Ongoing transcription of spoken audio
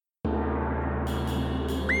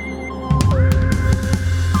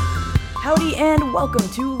Howdy and welcome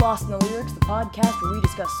to Lost in the Lyrics, the podcast where we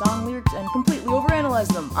discuss song lyrics and completely overanalyze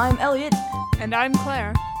them. I'm Elliot. And I'm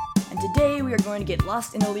Claire. And today we are going to get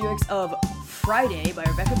lost in the lyrics of Friday by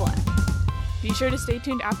Rebecca Black. Be sure to stay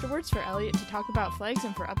tuned afterwards for Elliot to talk about flags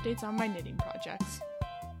and for updates on my knitting projects.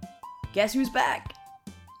 Guess who's back?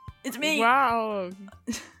 It's me! Wow.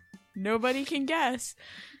 Nobody can guess.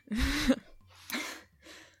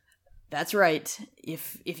 That's right.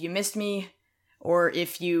 If you missed me, or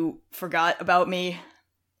if you forgot about me,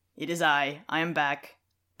 it is I. I am back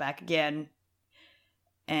again,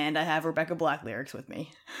 and I have Rebecca Black lyrics with me.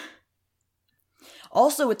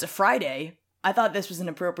 Also, it's a Friday. I thought this was an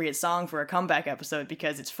appropriate song for a comeback episode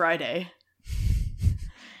because it's Friday.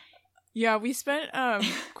 Yeah, we spent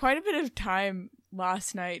quite a bit of time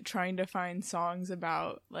last night trying to find songs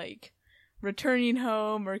about, like, returning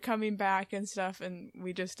home or coming back and stuff, and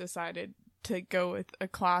we just decided to go with a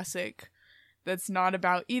classic that's not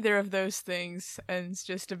about either of those things, and it's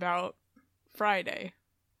just about Friday.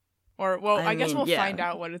 Or, well, I guess we'll find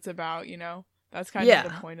out what it's about, you know? That's kind of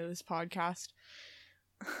the point of this podcast.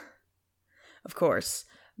 Of course.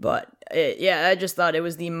 But, I just thought it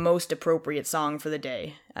was the most appropriate song for the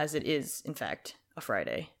day, as it is, in fact, a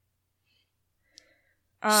Friday.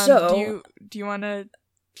 Do you want to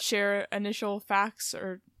share initial facts,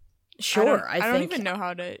 or... Sure, I don't even know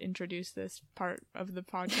how to introduce this part of the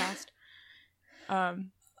podcast.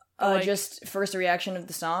 Just first reaction of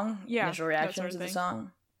the song? Yeah. Initial reactions of the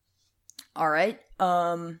song? Alright,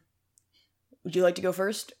 would you like to go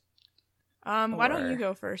first? Why don't you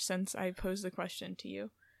go first, since I posed the question to you?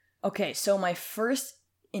 Okay, so my first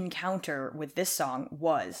encounter with this song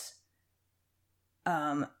was,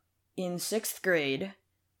 in 6th grade,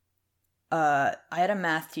 I had a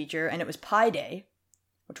math teacher, and it was Pi Day,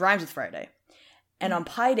 which rhymes with Friday. And on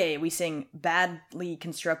Pi Day, we sing badly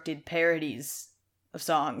constructed parodies of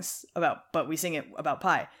songs but we sing it about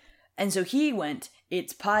pie. And so he went,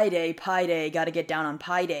 "It's Pi Day, gotta get down on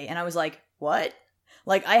Pi Day." And I was like, what?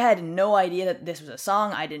 Like, I had no idea that this was a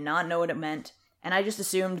song. I did not know what it meant. And I just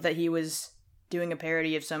assumed that he was doing a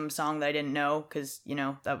parody of some song that I didn't know, because, you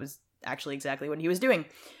know, that was actually exactly what he was doing.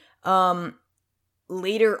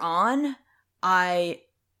 Later on,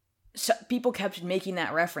 people kept making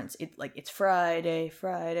that reference. It's Friday,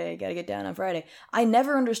 gotta get down on Friday. I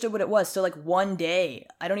never understood what it was. So, like, one day,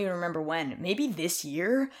 I don't even remember when, maybe this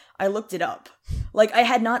year, I looked it up. Like, I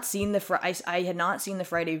had not seen I had not seen the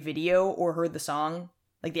Friday video or heard the song,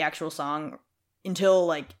 like the actual song, until,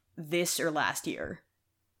 like, this or last year.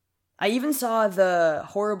 I even saw the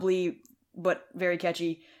horribly but very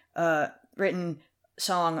catchy written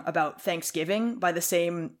song about Thanksgiving by the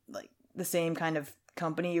same kind of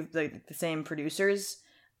company, the same producers.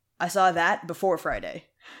 I saw that before Friday,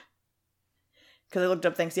 because I looked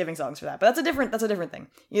up Thanksgiving songs for that. But that's a different thing.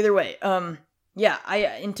 Either way, I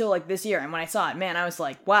until like this year, and when I saw it, man, I was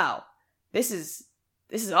like, wow, this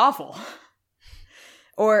is awful.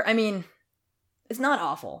 Or, I mean, it's not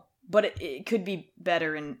awful, but it could be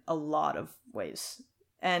better in a lot of ways.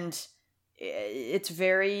 And it's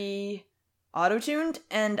very auto-tuned,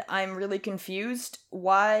 and I'm really confused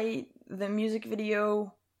why the music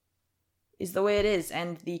video is the way it is,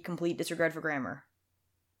 and the complete disregard for grammar.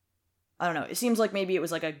 I don't know. It seems like maybe it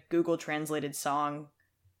was like a Google translated song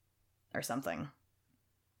or something.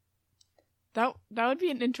 That would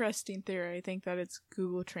be an interesting theory. I think that it's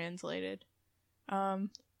Google translated. I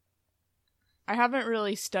haven't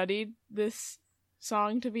really studied this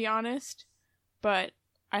song, to be honest, but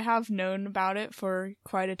I have known about it for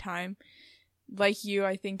quite a time. Like you,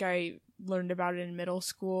 I think I learned about it in middle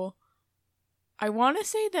school. I want to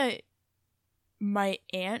say that my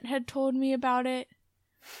aunt had told me about it.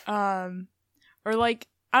 Or like,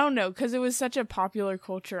 I don't know, because it was such a popular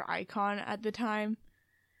culture icon at the time.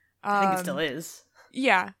 I think it still is.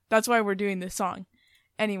 Yeah, that's why we're doing this song.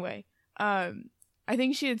 Anyway, I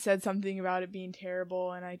think she had said something about it being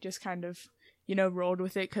terrible, and I just kind of, rolled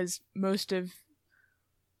with it, because most of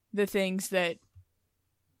the things that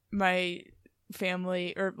my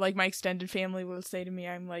family, or like my extended family, will say to me,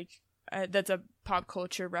 I'm like, that's a pop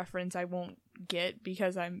culture reference I won't get,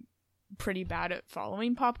 because I'm pretty bad at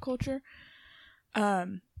following pop culture.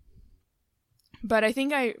 But I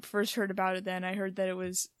think I first heard about it then. I heard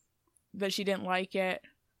that she didn't like it.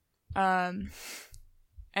 And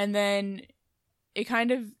then it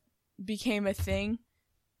kind of became a thing.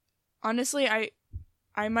 Honestly, I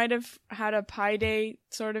might have had a Pi Day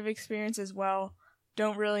sort of experience as well.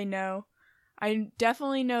 Don't really know. I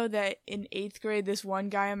definitely know that in 8th grade, this one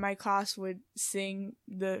guy in my class would sing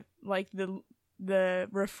the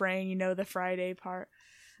refrain, the Friday part,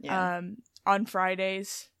 on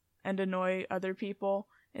Fridays, and annoy other people.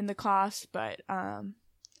 in the class, but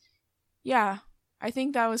yeah, I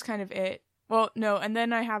think that was kind of it. Well, no, and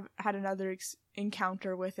then I have had another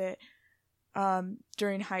encounter with it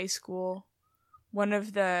during high school. One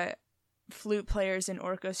of the flute players in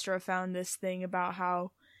orchestra found this thing about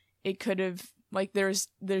how it could have, like, there's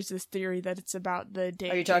this theory that it's about the day.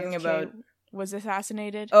 Are you talking JFK about was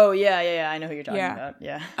assassinated? Oh yeah, I know who you're talking about.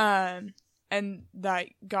 Yeah. And that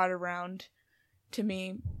got around to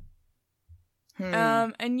me. Hmm.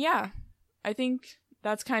 And yeah, I think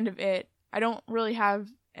that's kind of it. I don't really have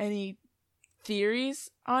any theories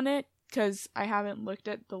on it because I haven't looked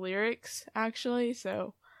at the lyrics actually.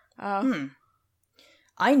 So, I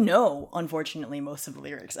know, unfortunately, most of the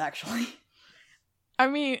lyrics actually. I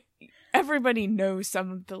mean, everybody knows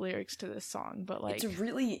some of the lyrics to this song, but like, it's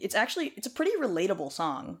a pretty relatable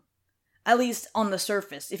song, at least on the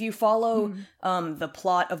surface. If you follow the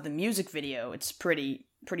plot of the music video, it's pretty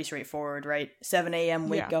straightforward, right? 7 a.m.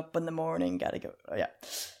 wake up in the morning, gotta go. Oh yeah,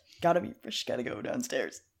 gotta be fresh, gotta go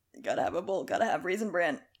downstairs. Gotta have a bowl, gotta have Raisin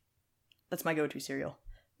Bran. That's my go-to cereal.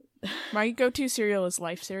 My go-to cereal is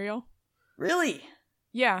Life cereal. Really?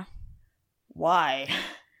 Yeah. Why?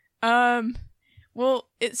 Well,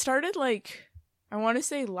 it started like, I want to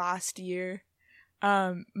say last year.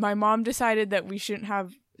 My mom decided that we shouldn't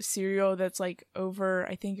have cereal that's like over,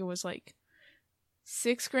 I think it was like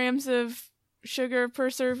 6 grams of sugar per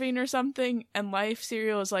serving or something, and Life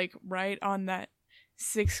cereal is like right on that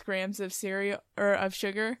 6 grams of cereal or of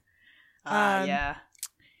sugar. Yeah.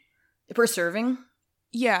 Per serving?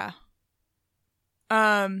 Yeah.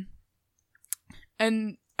 And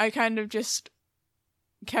I kind of just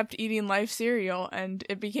kept eating Life cereal, and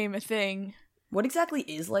it became a thing. What exactly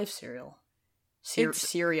is Life cereal?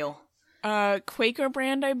 Cereal. Quaker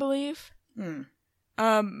brand, I believe.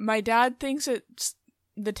 My dad thinks it's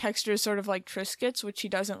the texture is sort of like Triscuits, which he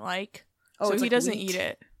doesn't like, so he doesn't eat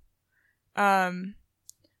it.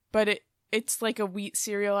 But it's like a wheat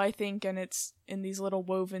cereal, I think, and it's in these little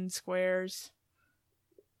woven squares.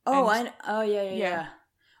 Yeah.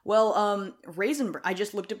 Well, I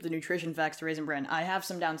just looked up the nutrition facts to Raisin Bran. I have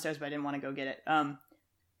some downstairs, but I didn't want to go get it.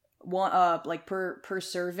 Like per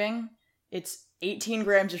serving, it's 18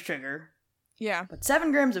 grams of sugar. Yeah. But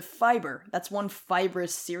 7 grams of fiber. That's one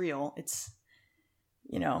fibrous cereal. It's,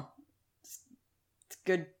 it's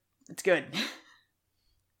good. It's good.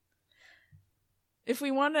 If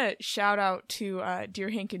we want to shout out to Dear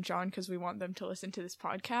Hank and John because we want them to listen to this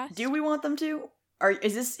podcast. Do we want them to?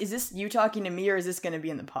 Is this you talking to me, or is this going to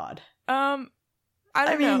be in the pod? I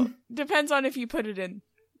don't know. Depends on if you put it in.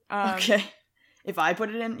 Okay. If I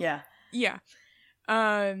put it in, yeah. Yeah.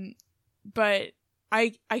 But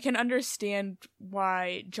I can understand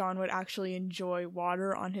why John would actually enjoy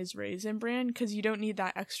water on his Raisin Bran, because you don't need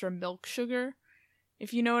that extra milk sugar,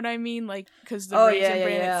 if you know what I mean. Like, because the Raisin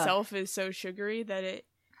Bran itself is so sugary that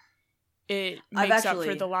it makes up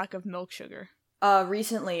for the lack of milk sugar.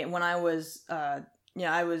 Recently, when I was,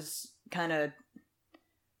 I was kind of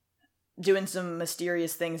doing some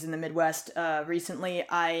mysterious things in the Midwest. Recently,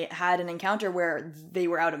 I had an encounter where they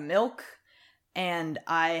were out of milk, and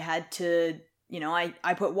I had to,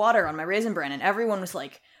 I put water on my Raisin Bran, and everyone was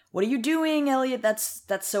like, "What are you doing, Elliot? That's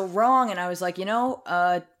so wrong." And I was like,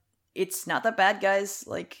 it's not that bad, guys.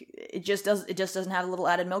 Like, it just doesn't have a little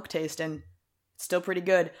added milk taste, and it's still pretty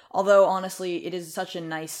good. Although, honestly, it is such a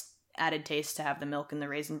nice added taste to have the milk and the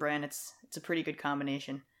Raisin Bran. It's a pretty good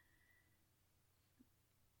combination.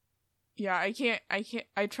 Yeah, I can't.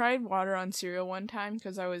 I tried water on cereal one time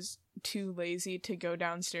because I was too lazy to go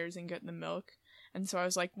downstairs and get the milk. And so I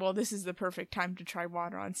was like, well, this is the perfect time to try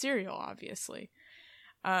water on cereal, obviously.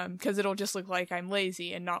 Because it'll just look like I'm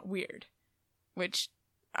lazy and not weird. Which,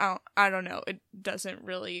 I don't know. It doesn't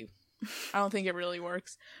really... I don't think it really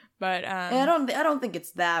works. But, I don't think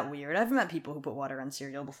it's that weird. I've met people who put water on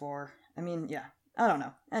cereal before. I mean, yeah. I don't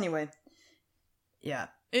know. Anyway. Yeah.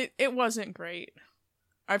 It wasn't great.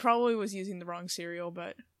 I probably was using the wrong cereal,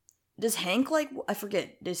 but... Does Hank I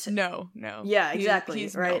forget. No. Yeah, exactly.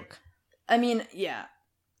 He's right? milk. I mean, yeah.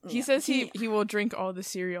 He says he will drink all the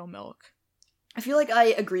cereal milk. I feel like I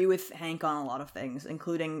agree with Hank on a lot of things,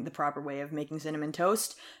 including the proper way of making cinnamon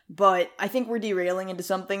toast, but I think we're derailing into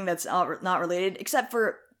something that's not related, except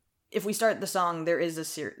for if we start the song, there is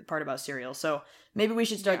a part about cereal, so maybe we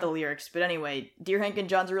should start the lyrics. But anyway, Dear Hank and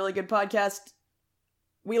John's a really good podcast.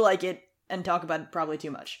 We like it, and talk about it probably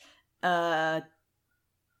too much. I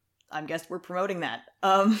guess we're promoting that.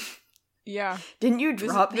 Yeah. Didn't you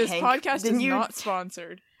drop this Hank? Podcast is not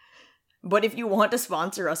sponsored. But if you want to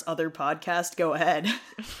sponsor us, other podcast, go ahead.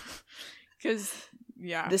 Because,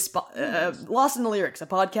 yeah. Lost in the Lyrics, a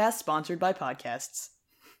podcast sponsored by podcasts.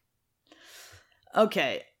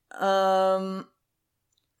 Okay. I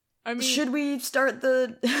mean, Should we start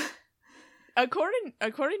the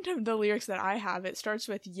according to the lyrics that I have, it starts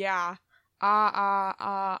with yeah, arc.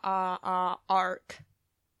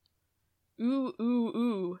 Ooh, ooh,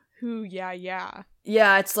 ooh, who, yeah, yeah.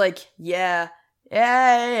 Yeah, it's like yeah.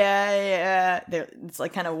 Yeah. It's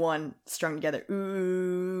like kind of one strung together.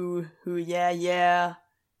 Ooh, ooh, yeah, yeah.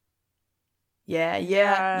 Yeah.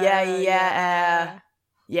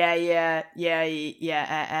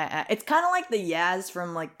 It's kind of like the yas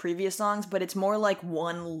from like previous songs, but it's more like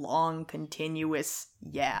one long continuous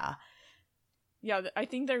yeah. Yeah, I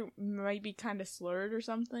think they might be kind of slurred or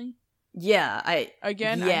something. Yeah, I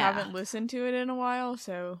haven't listened to it in a while,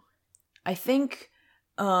 so I think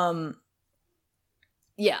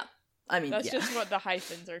yeah. I mean, that's just what the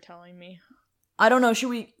hyphens are telling me. I don't know, should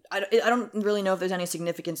we I don't really know if there's any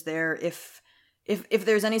significance there. If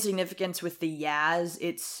there's any significance with the yas,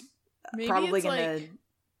 it's maybe probably it's gonna like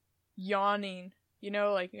yawning,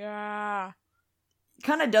 like ah.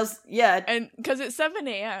 Kind of does, yeah. And because it's 7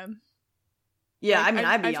 a.m. Yeah, like, I mean,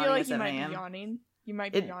 I'd be I yawning feel like at 7 you might a.m. be yawning. You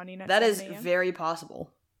might be yawning at that 7 is a.m. very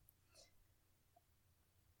possible.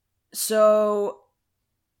 So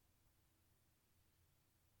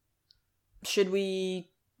should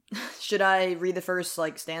I read the first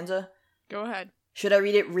like stanza? Go ahead. Should I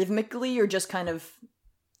read it rhythmically or just kind of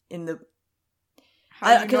in the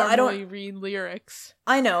How you normally read lyrics?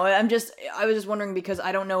 I know, I was just wondering because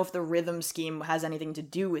I don't know if the rhythm scheme has anything to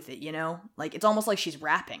do with it, Like it's almost like she's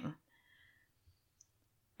rapping.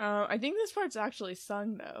 I think this part's actually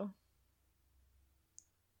sung though.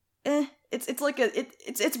 It's like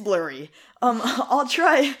it's blurry. I'll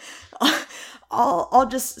try. I'll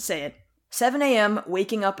just say it. 7 a.m.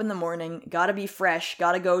 waking up in the morning. Gotta be fresh.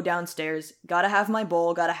 Gotta go downstairs. Gotta have my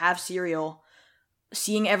bowl. Gotta have cereal.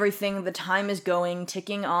 Seeing everything. The time is going,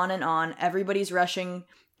 ticking on and on. Everybody's rushing.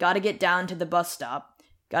 Gotta get down to the bus stop.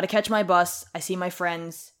 Gotta catch my bus. I see my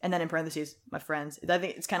friends, and then in parentheses, my friends. I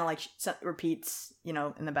think it's kind of like repeats, in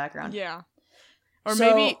the background. Yeah. Or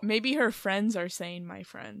so, maybe her friends are saying my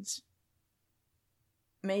friends.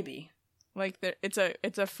 Maybe. Like it's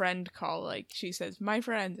a friend call. Like she says my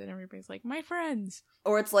friends, and everybody's like my friends.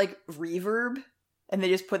 Or it's like reverb, and they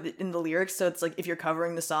just put it in the lyrics. So it's like if you're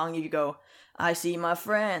covering the song, you go, "I see my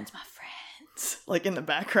friends, like in the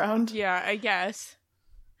background. Yeah, I guess.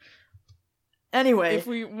 Anyway, if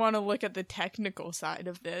we want to look at the technical side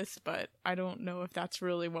of this, but I don't know if that's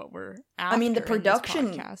really what we're after. I mean, the production.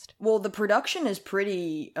 In this podcast. Well, the production is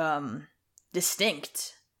pretty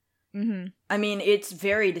distinct. Mm-hmm. I mean, it's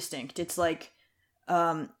very distinct. It's like,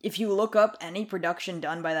 if you look up any production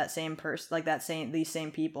done by that same person, like these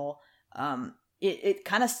same people, it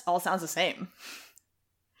kind of all sounds the same.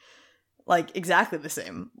 Like exactly the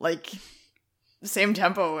same, like the same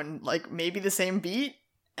tempo and like maybe the same beat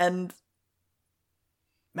and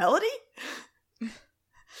melody.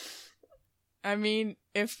 I mean,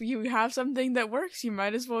 if you have something that works, you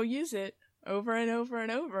might as well use it over and over and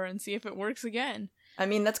over and see if it works again. I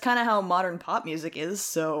mean, that's kind of how modern pop music is,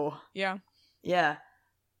 so... Yeah. Yeah.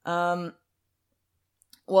 Well,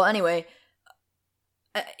 anyway,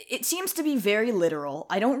 it seems to be very literal.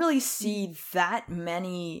 I don't really see that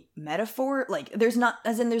many metaphor. Like, there's not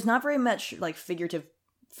very much, like, figurative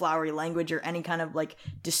flowery language or any kind of, like,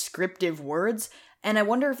 descriptive words. And I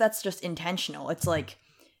wonder if that's just intentional. It's like,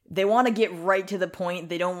 they want to get right to the point.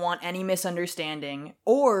 They don't want any misunderstanding.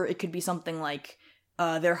 Or it could be something like...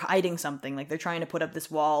 they're hiding something, like they're trying to put up this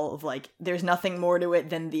wall of like there's nothing more to it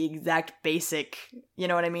than the exact basic, you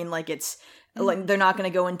know what I mean? Like it's like they're not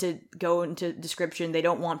going to go into description. They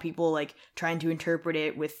don't want people like trying to interpret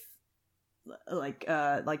it with like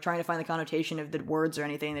trying to find the connotation of the words or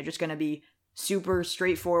anything. They're just going to be super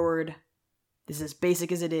straightforward. This is as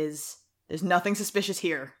basic as it is. There's nothing suspicious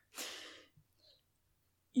here.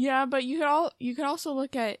 Yeah, but you could also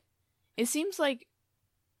look at, it seems like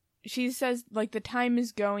she says, like, the time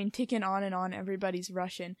is going, ticking on and on, everybody's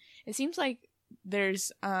rushing. It seems like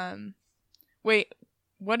there's, wait,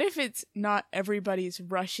 what if it's not everybody's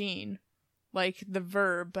rushing, like, the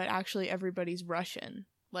verb, but actually everybody's Russian,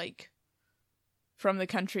 like, from the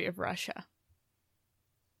country of Russia?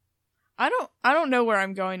 I don't know where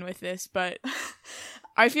I'm going with this, but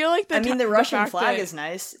I feel like the Russian flag is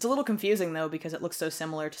nice. It's a little confusing, though, because it looks so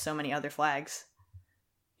similar to so many other flags.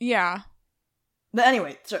 Yeah. But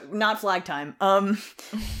anyway, so not flag time.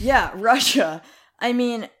 Yeah, Russia. I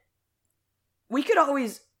mean, we could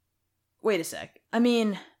always... Wait a sec. I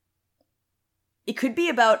mean, it could be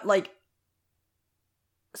about, like,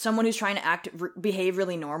 someone who's trying to behave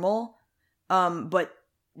really normal, but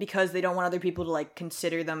because they don't want other people to, like,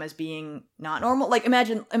 consider them as being not normal. Like,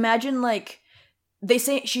 imagine, like,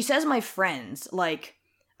 she says my friends, like,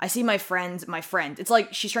 I see my friends. It's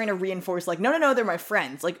like she's trying to reinforce, like, no, they're my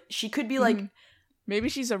friends. Like, she could be like maybe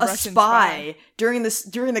she's a a Russian spy during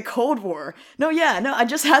the Cold War. No, I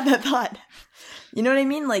just had that thought. You know what I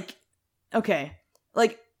mean? Like, okay,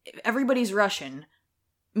 like, everybody's Russian.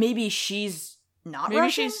 Maybe she's not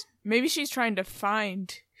Russian. Maybe she's trying to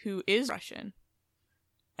find who is Russian,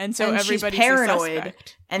 and so she's everybody's paranoid a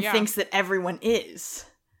suspect. and thinks that everyone is.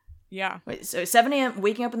 Yeah. Wait, so 7 a.m.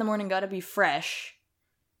 waking up in the morning, gotta be fresh.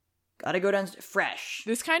 Gotta go down fresh.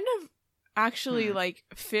 This kind of actually like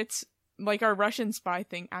fits, like our Russian spy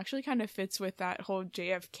thing actually kind of fits with that whole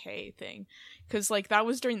JFK thing, because like that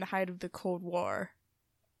was during the height of the Cold War.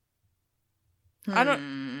 I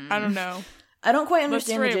don't know. I don't quite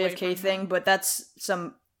understand the JFK thing, but that's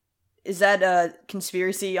is that a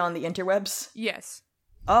conspiracy on the interwebs? Yes.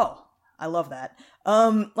 Oh, I love that.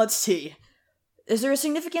 Let's see. Is there a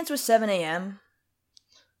significance with 7 a.m.?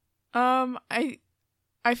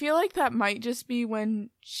 I feel like that might just be when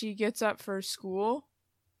she gets up for school.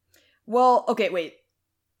 Well, okay, wait.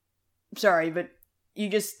 Sorry, but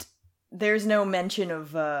there's no mention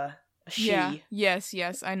of she. Yeah.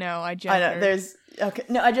 Yes, I know. I know. There's okay.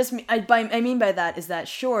 No, I mean by that is that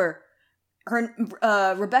sure, her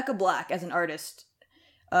Rebecca Black as an artist,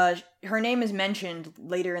 her name is mentioned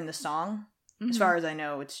later in the song. As far as I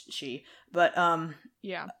know, it's she. But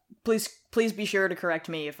yeah. Please be sure to correct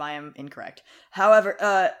me if I am incorrect. However,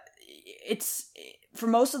 it's for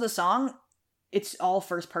most of the song, it's all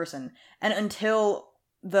first person, and until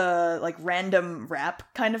the like random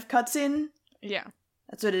rap kind of cuts in, yeah,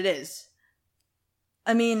 that's what it is.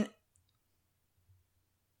 I mean,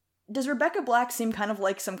 does Rebecca Black seem kind of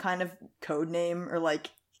like some kind of code name or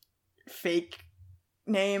like fake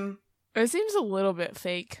name? It seems a little bit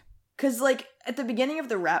fake. Because, like, at the beginning of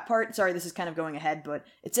the rap part, sorry, this is kind of going ahead, but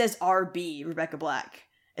it says RB, Rebecca Black.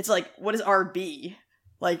 It's like, what is RB?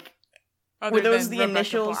 Like, were those the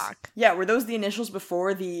initials? Black. Yeah, were those the initials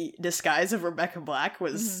before the disguise of Rebecca Black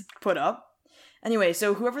was put up? Anyway,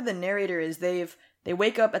 so whoever the narrator is, they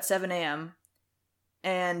wake up at 7 a.m.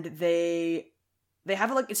 and they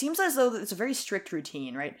have, like, it seems as though it's a very strict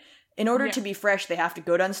routine, right? In order to be fresh, they have to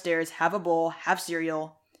go downstairs, have a bowl, have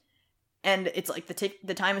cereal, and it's like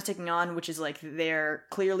the time is ticking on, which is like they're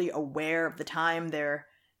clearly aware of the time.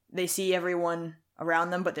 They see everyone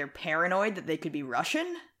around them, but they're paranoid that they could be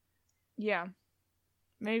Russian. Yeah,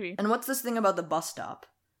 maybe. And what's this thing about the bus stop?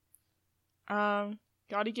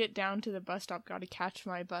 Gotta get down to the bus stop. Gotta catch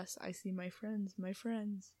my bus. I see my friends.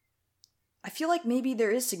 I feel like maybe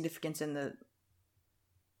there is significance in the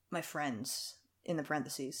my friends in the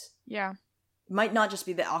parentheses. Yeah. It might not just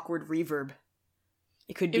be the awkward reverb.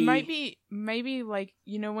 It might be maybe like,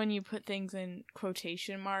 you know, when you put things in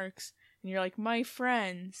quotation marks and you're like, my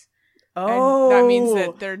friends. Oh, and that means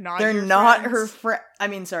that they're not her friend. I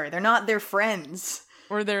mean, sorry, they're not their friends.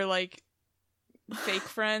 Or they're like fake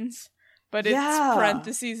friends, but it's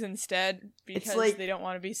parentheses instead because like, they don't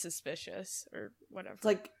want to be suspicious or whatever. It's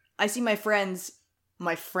like, I see my friends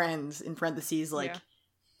in parentheses, like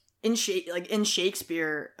in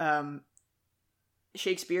Shakespeare,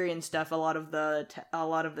 Shakespearean stuff, a lot of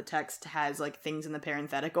the text has like things in the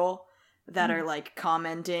parenthetical that are like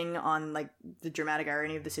commenting on like the dramatic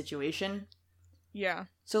irony of the situation. Yeah.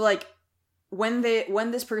 So like when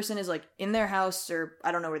this person is like in their house, or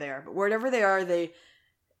I don't know where they are, but wherever they are, they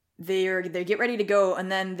get ready to go, and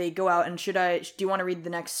then they go out. And do you want to read the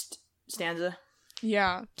next stanza?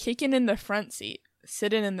 Yeah. Kicking in the front seat,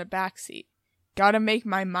 sitting in the back seat. Gotta make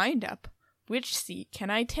my mind up. Which seat can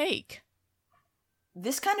I take?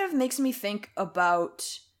 This kind of makes me think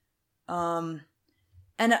about, and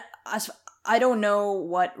I don't know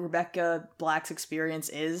what Rebecca Black's experience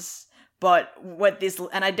is, but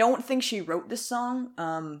and I don't think she wrote this song.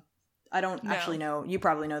 I don't actually know. You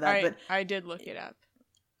probably know that, but I did look it up.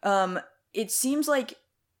 It seems like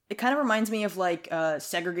it kind of reminds me of like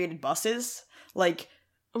segregated buses, like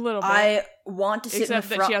a little bit. I want to sit except in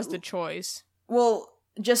the front. That she has the choice. Well,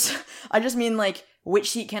 I just mean like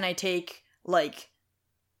which seat can I take? Like.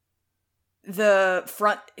 The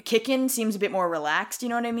front kickin' seems a bit more relaxed, you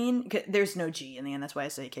know what I mean? There's no G in the end, that's why I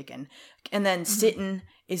say kickin'. And then sittin'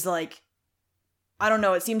 is like, I don't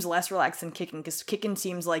know, it seems less relaxed than kickin', because kickin'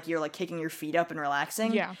 seems like you're like kicking your feet up and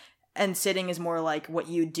relaxing. Yeah. And sitting is more like what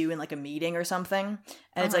you do in like a meeting or something.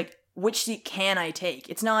 And it's like, which seat can I take?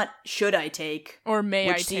 It's not should I take. Or may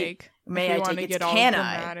I take. May I take. It's can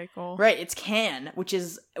I. Right, it's can, which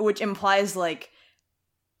implies like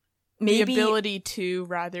maybe the ability to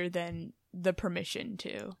rather than the permission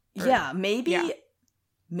to. Yeah, maybe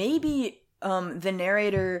the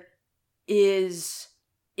narrator is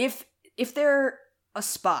if they're a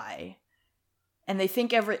spy and they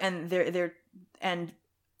think and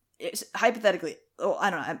it's hypothetically, oh, I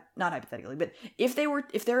don't know, not hypothetically, but if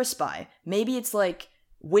they're a spy, maybe it's like,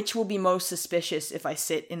 which will be most suspicious if I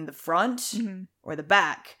sit in the front or the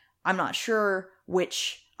back? I'm not sure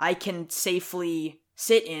which I can safely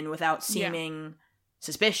sit in without seeming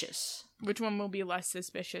suspicious. Which one will be less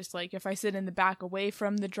suspicious? Like if I sit in the back away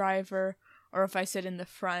from the driver, or if I sit in the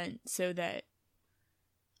front so that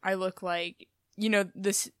I look like, you know,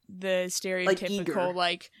 the stereotypical,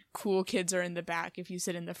 like cool kids are in the back. If you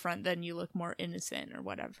sit in the front, then you look more innocent or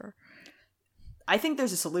whatever. I think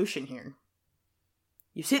there's a solution here.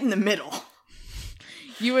 You sit in the middle.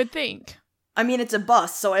 You would think. I mean, it's a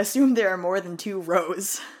bus, so I assume there are more than 2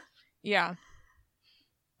 rows. Yeah.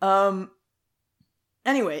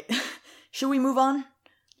 Anyway, should we move on?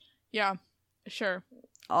 Yeah, sure.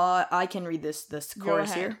 I can read this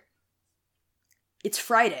chorus here. It's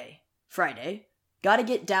Friday. Friday. Gotta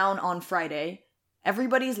get down on Friday.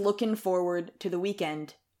 Everybody's looking forward to the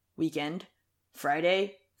weekend. Weekend.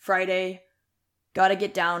 Friday. Friday. Gotta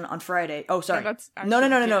get down on Friday. Oh, sorry.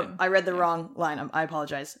 No. I read the wrong line. I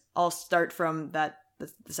apologize. I'll start from the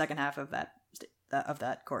second half of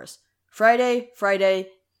that chorus. Friday, Friday,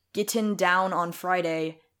 getting down on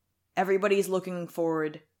Friday. Everybody's looking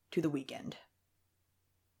forward to the weekend.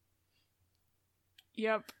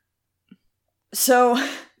 Yep. So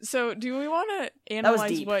do we want to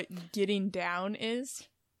analyze what getting down is?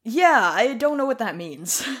 Yeah, I don't know what that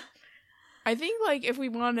means. I think, like, if we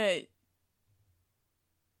want to...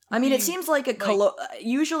 I mean, it seems like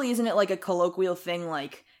usually isn't it like a colloquial thing,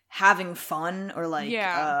 like having fun or like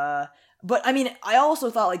but I mean, I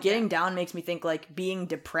also thought like getting down makes me think like being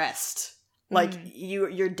depressed. Like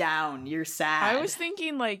you're down, you're sad. I was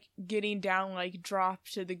thinking like getting down, like drop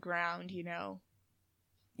to the ground, you know.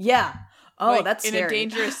 Yeah. Oh, like, that's in scary. A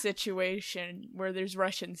dangerous situation where there's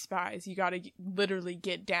Russian spies. You gotta literally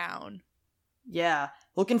get down. Yeah.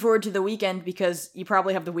 Looking forward to the weekend because you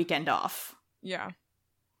probably have the weekend off. Yeah.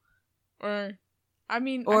 Or, I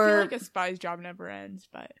mean, I feel like a spy's job never ends,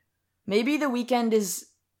 but... Maybe the weekend is...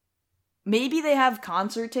 Maybe they have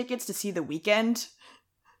concert tickets to see The Weeknd.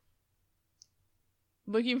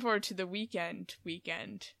 Looking forward to the weekend.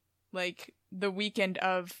 Like, the weekend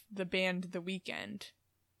of the band The Weeknd.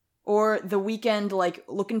 Or the weekend, like,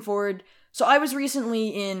 looking forward... So I was recently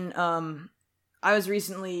in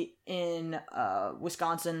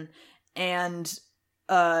Wisconsin, and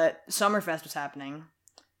Summerfest was happening,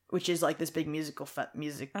 which is like this big music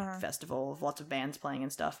festival with lots of bands playing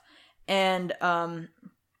and stuff. And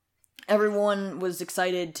everyone was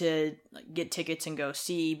excited to like, get tickets and go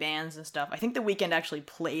see bands and stuff. I think The Weeknd actually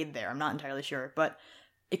played there. I'm not entirely sure, but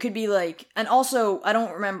it could be like... And also, I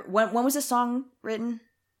don't remember... When was this song written?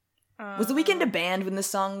 Was The Weeknd a band when this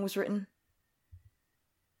song was written?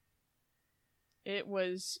 It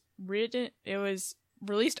was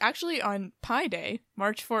released actually on Pi Day,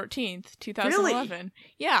 March 14th, 2011. Really?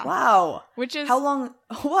 Yeah. Wow. Which is... How long...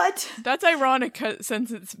 What? That's ironic since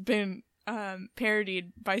it's been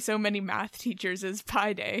parodied by so many math teachers as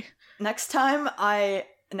Pi Day. Next time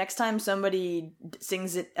somebody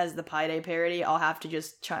sings it as the Pi Day parody, I'll have to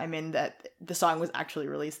just chime in that the song was actually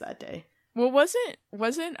released that day. Well,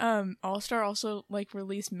 wasn't All Star also like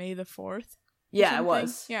released May the 4th? Yeah, it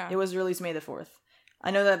was. Yeah. It was released May the 4th.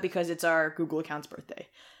 I know that because it's our Google account's birthday.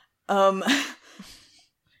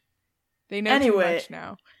 They know too much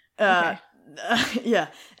now. Okay. Yeah.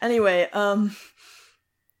 Anyway, okay.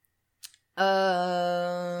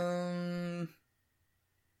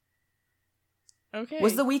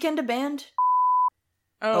 Was The Weeknd a band?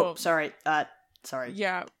 Oh, sorry. Sorry.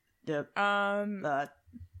 Yeah. Yep.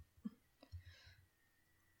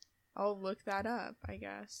 I'll look that up, I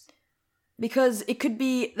guess. Because it could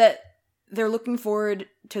be that they're looking forward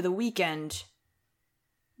to the weekend.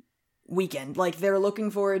 Like, they're looking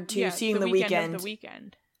forward to seeing the weekend. The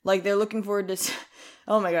weekend. Like, they're looking forward to...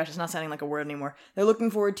 Oh my gosh, it's not sounding like a word anymore. They're looking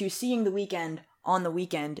forward to seeing the weekend on the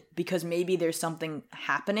weekend because maybe there's something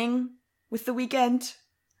happening with the weekend.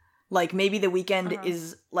 Like, maybe the weekend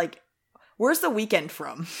is, like... Where's the weekend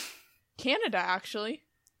from? Canada, actually.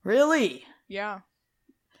 Really? Yeah.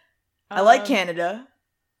 I like Canada.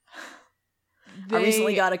 I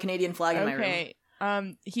recently got a Canadian flag in my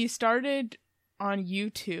room. He started on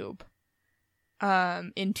YouTube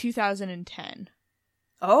in 2010.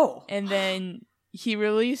 Oh. And then he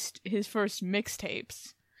released his first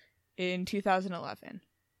mixtapes in 2011.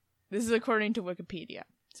 This is according to Wikipedia.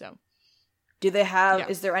 So, do they have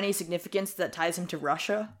is there any significance that ties him to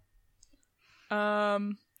Russia?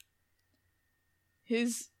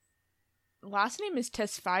 His last name is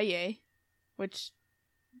Tesfaye, which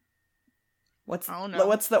I don't know.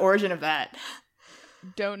 What's the origin of that?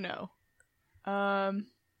 Don't know.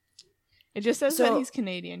 It just says that he's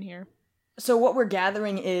Canadian here. So what we're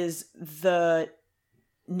gathering is the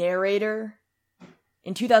narrator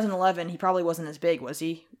in 2011, he probably wasn't as big, was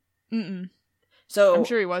he? Mm-mm. So I'm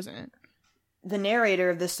sure he wasn't. The narrator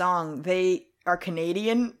of this song, they are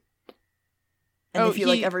Canadian, and they feel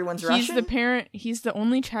like everyone's Russian? He's the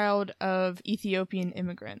only child of Ethiopian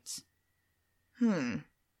immigrants.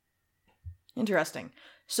 Interesting.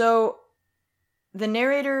 So, the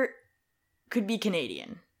narrator could be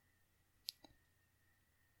Canadian.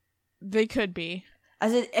 They could be.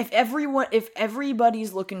 If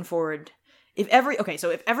everybody's looking forward, if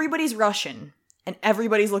everybody's Russian and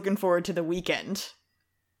everybody's looking forward to the weekend,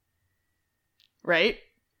 right?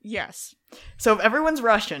 Yes. So if everyone's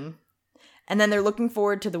Russian and then they're looking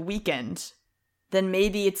forward to the weekend, then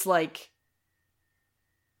maybe it's like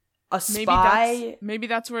a spy. Maybe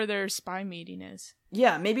that's where their spy meeting is.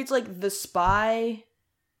 Yeah, maybe it's like the spy.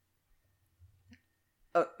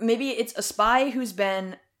 Maybe it's a spy who's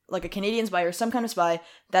been like a Canadian spy or some kind of spy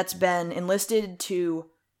that's been enlisted to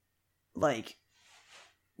like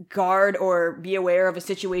guard or be aware of a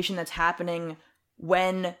situation that's happening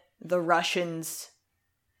when the Russians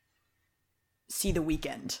see the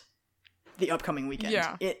weekend. The upcoming weekend.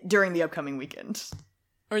 Yeah. During the upcoming weekend.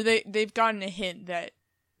 Or they've gotten a hint that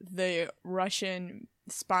the Russian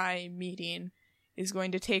spy meeting is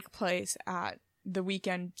going to take place at the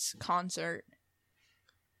Weeknd's concert.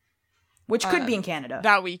 Which could be in Canada.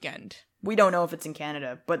 That weekend. We don't know if it's in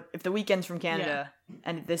Canada, but if the Weeknd's from Canada,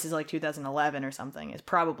 and this is like 2011 or something, it's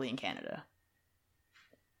probably in Canada.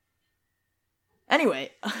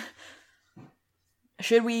 Anyway,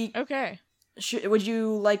 should we... Okay. Would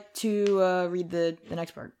you like to read the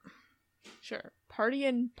next part? Sure.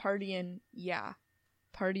 Partyin', yeah.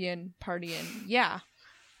 Partyin', yeah.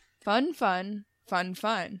 Fun,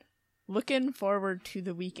 looking forward to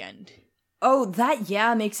the weekend. Oh, that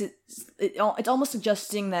yeah makes it's almost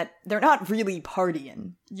suggesting that they're not really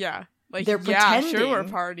partying. Yeah. Like, they're pretending. Yeah, sure we're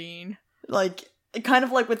partying. Like, kind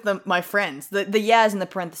of like with my friends. The yeah is in the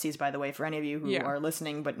parentheses, by the way, for any of you who are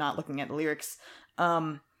listening but not looking at the lyrics.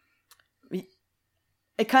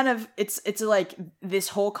 It kind of, it's like this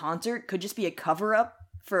whole concert could just be a cover-up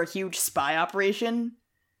for a huge spy operation.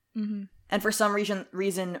 Mm-hmm. And for some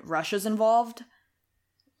reason, Russia's involved.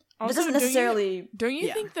 Also, it doesn't necessarily... Don't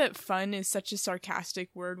you think that fun is such a sarcastic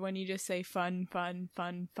word when you just say fun?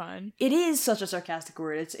 It is such a sarcastic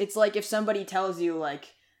word. It's like if somebody tells you,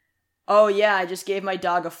 like, oh yeah, I just gave my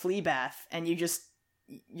dog a flea bath, and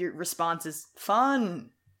your response is,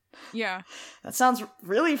 fun. Yeah. That sounds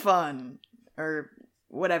really fun. Or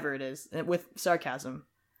whatever it is, with sarcasm.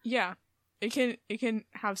 Yeah. It can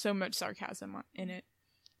have so much sarcasm in it.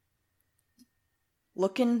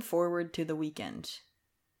 Looking forward to the weekend.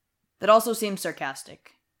 That also seems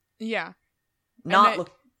sarcastic. Yeah.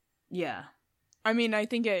 Yeah. I mean, I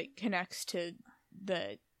think it connects to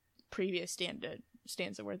the previous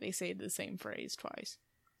stanza where they say the same phrase twice.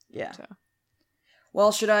 Yeah. So.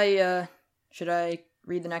 Well, should I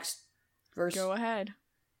read the next verse? Go ahead.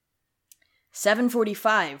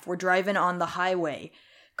 7:45, we're driving on the highway.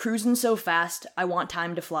 Cruising so fast, I want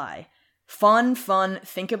time to fly. Fun,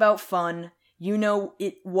 think about fun. You know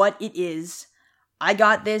what it is. I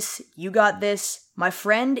got this, you got this. My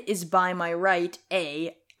friend is by my right,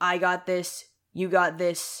 I got this, you got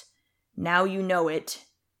this. Now you know it.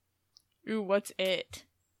 Ooh, what's it?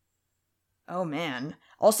 Oh, man.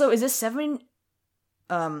 Also, is this 7...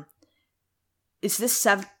 Is this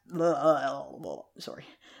 7... Sorry.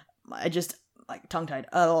 Tongue-tied.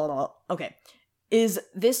 Okay. Is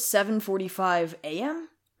this 7:45 a.m.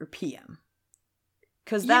 or p.m.?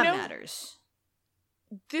 Because that matters.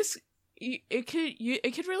 It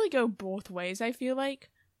could really go both ways, I feel like.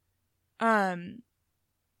 Because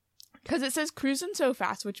it says cruising so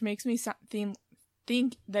fast, which makes me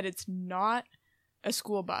think that it's not a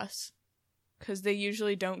school bus. Because they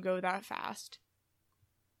usually don't go that fast.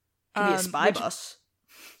 Could be a spy bus.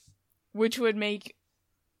 Which would make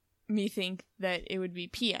me think that it would be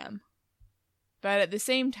PM. But at the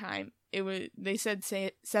same time, they said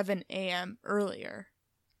 7 a.m. earlier.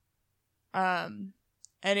 And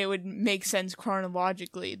it would make sense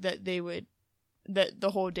chronologically that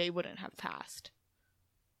the whole day wouldn't have passed.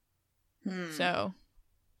 So.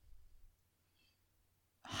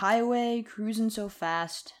 Highway, cruising so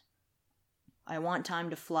fast. I want time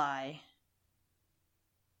to fly.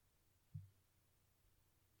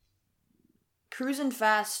 Cruising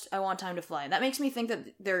fast, I want time to fly. That makes me think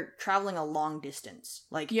that they're traveling a long distance.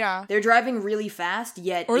 Like, yeah. They're driving really fast,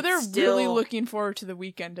 yet or they're really looking forward to the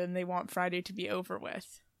weekend and they want Friday to be over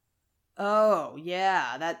with. Oh,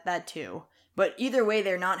 yeah, that too. But either way,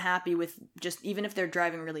 they're not happy with just, even if they're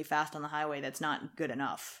driving really fast on the highway, that's not good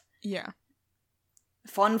enough. Yeah.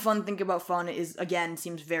 Fun, think about fun is, again,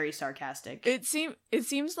 seems very sarcastic. It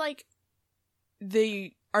seems like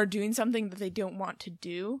they are doing something that they don't want to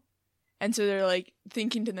do. And so they're like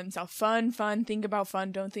thinking to themselves, fun, think about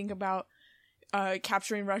fun, don't think about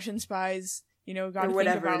capturing Russian spies, gotta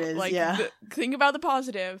think about, it is, think about the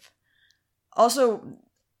positive. Also,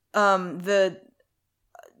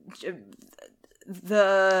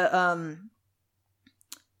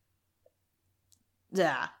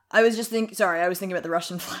 yeah, I was thinking about the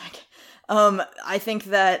Russian flag. I think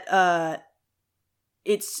that,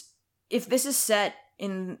 if this is set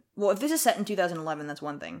in 2011, that's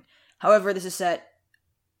one thing. However, this is set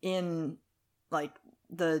in, like,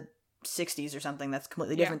 the 60s or something, that's a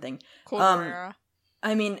completely different thing. Cold War era.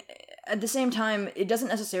 I mean, at the same time, it doesn't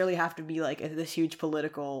necessarily have to be, like, this huge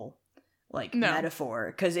political, like, metaphor,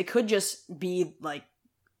 because it could just be, like,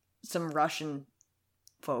 some Russian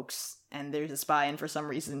folks, and there's a spy, and for some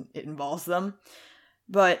reason it involves them.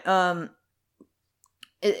 But,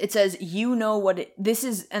 it says, this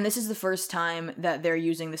is the first time that they're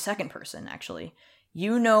using the second person, actually.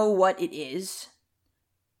 You know what it is.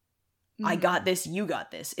 I got this, you got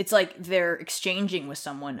this. It's like they're exchanging with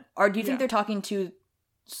someone. Or do you think they're talking to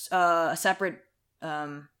a separate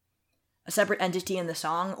entity in the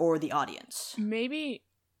song, or the audience? Maybe,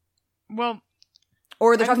 well...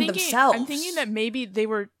 Or they're talking to themselves. I'm thinking that maybe they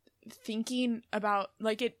were thinking about,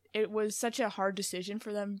 like, it was such a hard decision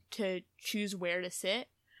for them to choose where to sit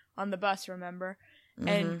on the bus, remember? Mm-hmm.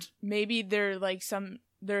 And maybe they're like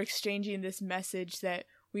they're exchanging this message that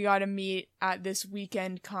we gotta meet at this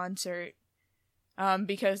weekend concert,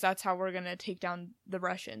 because that's how we're gonna take down the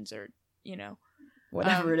Russians, or,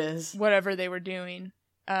 whatever it is. Whatever they were doing.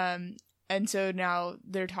 And so now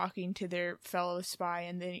they're talking to their fellow spy,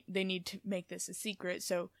 and they need to make this a secret.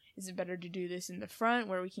 So is it better to do this in the front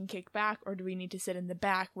where we can kick back, or do we need to sit in the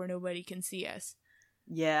back where nobody can see us?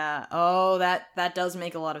 Yeah. Oh, that does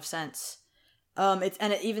make a lot of sense.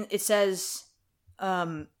 It says,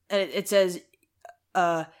 my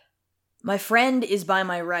friend is by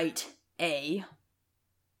my right, A.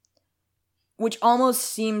 Which almost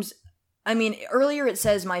seems, I mean, earlier it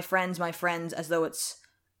says my friends, as though it's,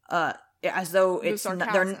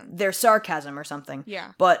 they're sarcasm or something.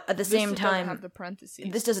 Yeah. But at the same time, doesn't have the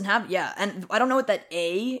parentheses. This doesn't have, yeah, and I don't know what that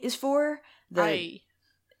A is for. It's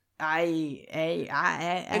AY.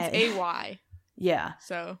 Yeah.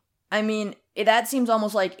 So, I mean, that seems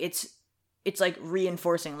almost like it's like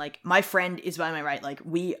reinforcing, like, my friend is by my right, like,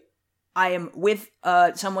 I am with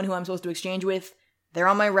someone who I'm supposed to exchange with, they're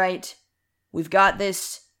on my right, we've got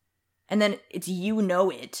this, and then it's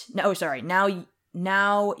it.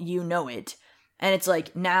 Now you know it. And it's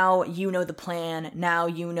like, now you know the plan, now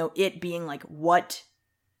you know it being like what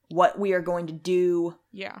we are going to do,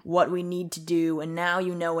 what we need to do, and now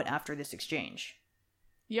you know it after this exchange.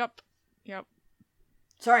 Yep.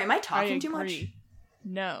 Sorry, am I talking too much?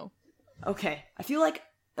 No. Okay, I feel like,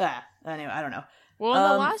 anyway, I don't know. Well, in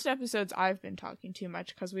the last episodes, I've been talking too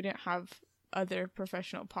much because we didn't have other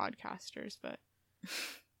professional podcasters, but...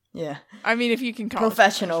 Yeah. I mean, if you can call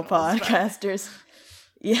professional podcasters. But...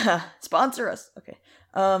 Yeah, sponsor us. Okay.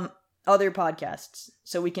 Other podcasts,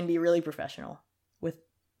 so we can be really professional with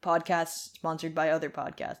podcasts sponsored by other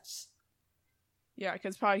podcasts. Yeah,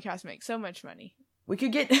 because podcasts make so much money. We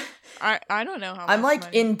could get... I don't know how much I'm like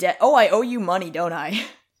money. In debt. Oh, I owe you money, don't I?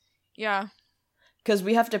 Yeah. Because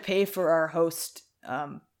we have to pay for our host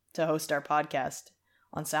to host our podcast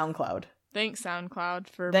on SoundCloud. Thanks, SoundCloud,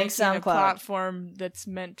 for making a platform that's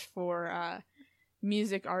meant for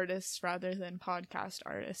music artists rather than podcast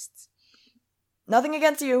artists. Nothing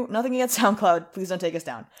against you. Nothing against SoundCloud. Please don't take us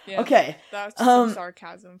down. Yeah, okay. That's some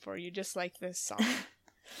sarcasm for you, just like this song.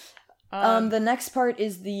 The next part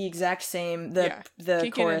is the exact same. The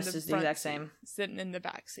chorus is the exact same. Sitting in the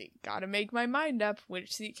back seat. Gotta make my mind up.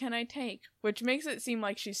 Which seat can I take? Which makes it seem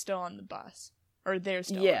like she's still on the bus. Or they're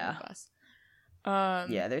still on the bus.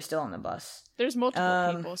 Yeah, they're still on the bus. There's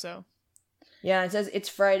multiple people, so. Yeah, it says it's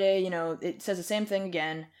Friday, it says the same thing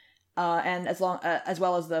again. And as well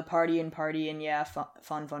as the party and yeah,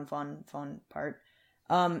 fun part.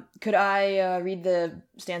 Could I read the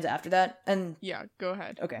stanza after that? And yeah, go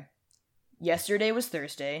ahead. Okay. Yesterday was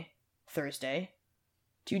Thursday.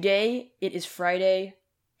 Today it is Friday,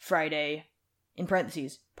 in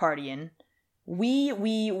parentheses, partying.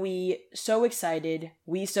 We, so excited,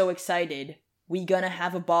 we gonna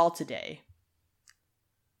have a ball today.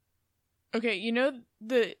 Okay,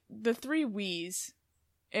 the three we's,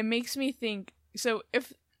 it makes me think, so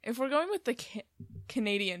if we're going with the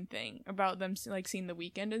Canadian thing about them like seeing The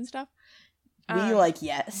Weeknd and stuff. We like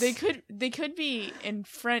yes. They could be in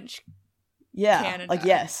French. Yeah, Canada, like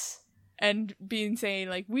yes. And being saying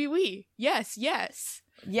like oui, yes. Yes,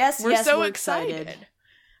 we're so excited.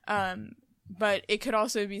 But it could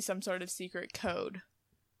also be some sort of secret code.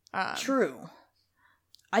 True.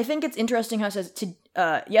 I think it's interesting how it says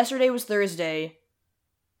yesterday was Thursday.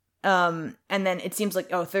 And then it seems like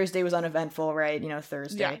Thursday was uneventful, right?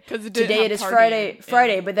 Thursday. Yeah, because today it is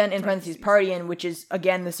Friday, but then in parentheses partying, which is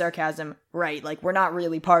again the sarcasm, right? Like we're not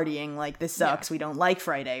really partying. Like this sucks. Yeah. We don't like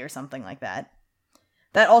Friday or something like that.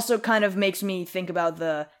 That also kind of makes me think about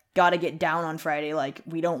the gotta get down on Friday. Like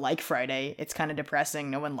we don't like Friday. It's kind of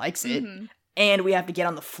depressing. No one likes it, and we have to get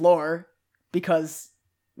on the floor because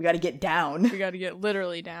we got to get down. We got to get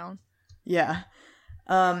literally down. Yeah.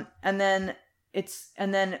 And then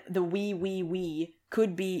the we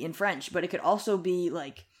could be in French, but it could also be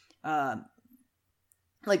like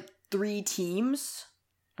 3 teams.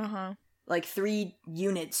 Like 3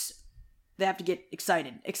 units. They have to get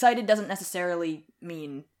excited. Excited doesn't necessarily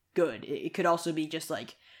mean good. It could also be just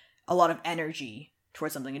like a lot of energy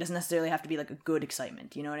towards something. It doesn't necessarily have to be like a good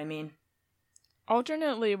excitement. You know what I mean?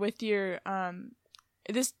 Alternately, with your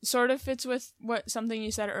this sort of fits with something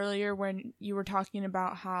you said earlier when you were talking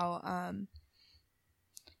about how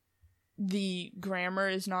the grammar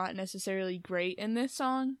is not necessarily great in this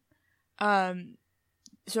song.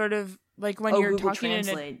 Sort of like when you're Google talking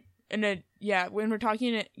Translate. when we're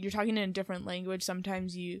talking you're talking in a different language,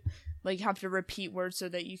 sometimes you like have to repeat words so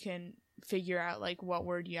that you can figure out like what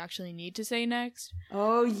word you actually need to say next.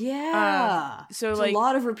 Oh yeah. So there's like a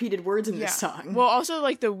lot of repeated words in this song. Well, also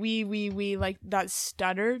like the we like that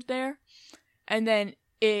stuttered there, and then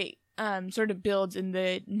it sort of builds in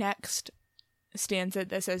the next stanza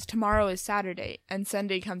that says tomorrow is Saturday and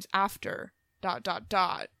Sunday comes after ...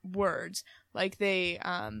 words like they're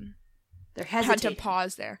hesitating. had to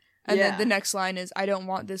pause there, and then the next line is I don't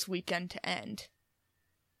want this weekend to end.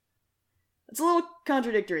 It's a little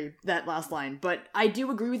contradictory, that last line, but I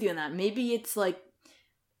do agree with you on that. Maybe it's like,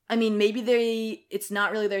 I mean, maybe it's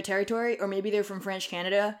not really their territory, or maybe they're from French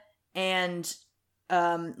Canada, and,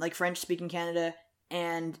 like French-speaking Canada,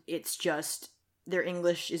 and it's just, their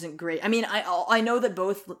English isn't great. I mean, I know that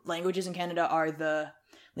both languages in Canada are the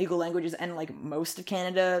legal languages, and, like, most of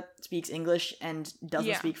Canada speaks English and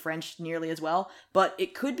doesn't speak French nearly as well, but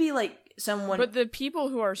it could be, like, someone... But the people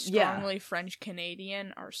who are strongly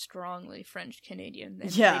French-Canadian are strongly French-Canadian.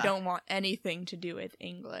 They don't want anything to do with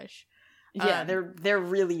English. Yeah, they're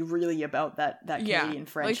really, really about that Canadian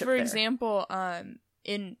French. Like, for example,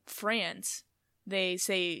 in France, they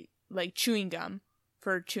say, like, chewing gum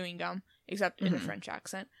for chewing gum, except in a French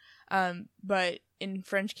accent. But in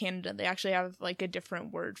French Canada, they actually have, like, a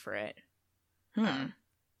different word for it.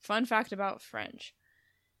 Fun fact about French.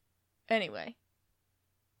 Anyway.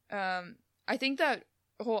 I think that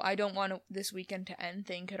whole I don't want this weekend to end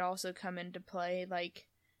thing could also come into play, like,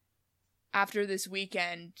 after this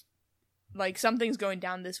weekend, like, something's going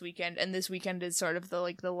down this weekend, and this weekend is sort of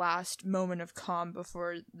the last moment of calm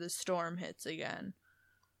before the storm hits again.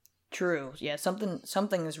 True. Yeah,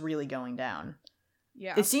 something is really going down.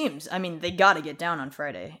 Yeah. It seems. I mean, they gotta get down on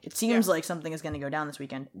Friday. It seems like something is gonna go down this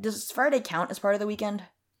weekend. Does Friday count as part of the weekend?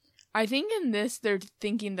 I think in this, they're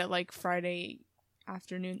thinking that, like, Friday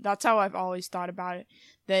afternoon, that's how I've always thought about it,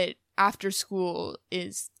 that after school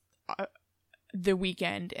is the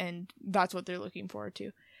weekend, and that's what they're looking forward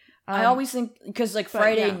to. I always think, because, like,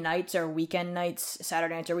 Friday nights are weekend nights,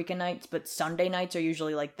 Saturday nights are weekend nights, but Sunday nights are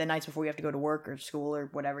usually, like, the nights before you have to go to work or school or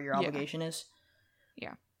whatever your obligation is.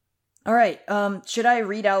 Yeah. Alright, should I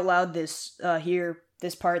read out loud this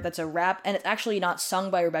part that's a rap? And it's actually not sung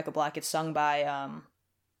by Rebecca Black, it's sung by,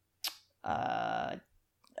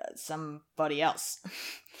 somebody else.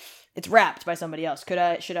 It's rapped by somebody else.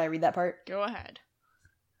 Should I read that part? Go ahead.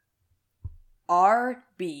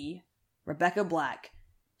 R.B. Rebecca Black.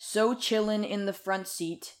 So chillin' in the front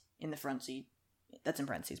seat. That's in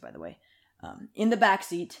parentheses, by the way. In the back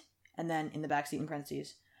seat. And then in the back seat in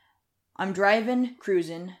parentheses. I'm driving,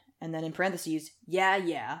 cruising. And then in parentheses,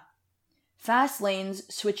 yeah. Fast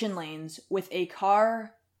lanes, switching lanes. With a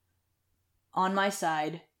car on my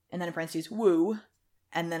side. And then in parentheses, woo.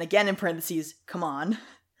 And then again in parentheses, come on.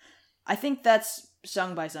 I think that's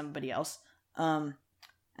sung by somebody else. And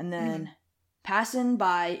then, passing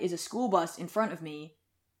by is a school bus in front of me.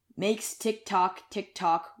 Makes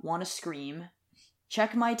tick-tock, wanna scream.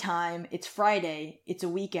 Check my time, it's Friday, it's a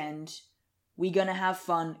weekend. We gonna have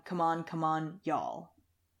fun, come on, y'all.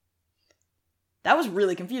 That was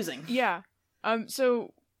really confusing. Yeah.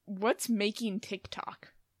 So, what's making TikTok?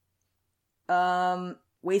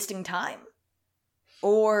 Wasting time?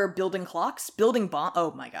 or building clocks, building bomb.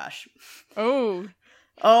 Oh my gosh. Oh.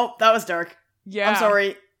 Oh, that was dark. Yeah. I'm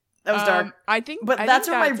sorry. That was dark. I think that's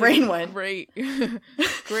where my brain went. Great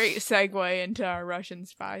segue into our Russian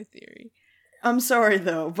spy theory. I'm sorry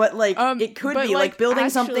though, but like it could be like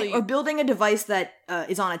building something or building a device that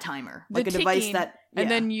is on a timer, like a device that,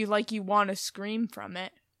 and then you want to scream from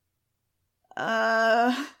it.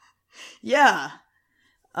 Yeah.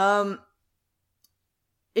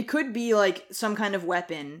 It could be like some kind of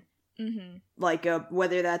weapon, like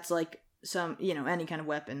whether that's like some any kind of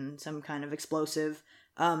weapon, some kind of explosive,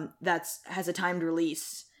 has a timed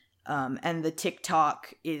release, and the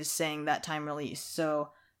tick-tock is saying that time release.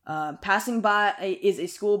 So. Passing by is a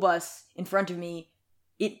school bus in front of me.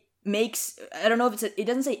 It makes, I don't know if it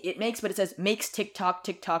doesn't say it makes, but it says makes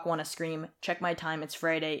tick-tock wanna scream. Check my time, it's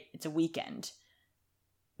Friday, it's a weekend.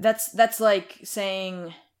 That's like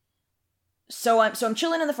saying, so I'm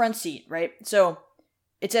chilling in the front seat, right? So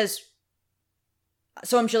it says,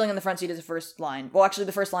 so I'm chilling in the front seat is the first line. Well, actually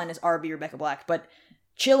the first line is R.B. Rebecca Black, but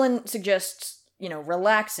chillin' suggests,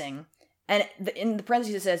 relaxing. And in the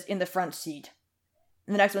parentheses it says in the front seat.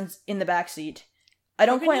 And the next one's in the back seat. I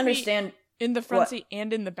don't quite understand. In the front seat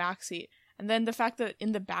and in the back seat. And then the fact that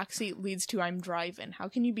in the back seat leads to I'm driving. How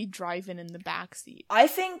can you be driving in the back seat? I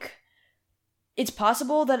think it's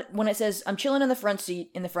possible that when it says I'm chilling in the front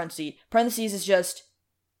seat, parentheses is just,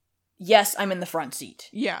 yes, I'm in the front seat.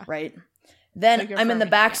 Yeah. Right? Then like I'm in the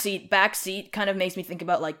back seat. Back seat kind of makes me think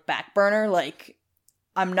about like back burner. Like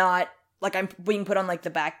I'm not... Like, I'm being put on, like,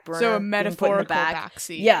 the back burner. So a metaphorical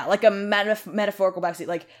backseat. Yeah, like a metaphorical backseat.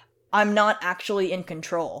 Like, I'm not actually in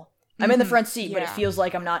control. I'm in the front seat, but it feels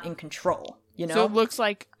like I'm not in control, So it looks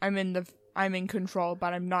like I'm in control,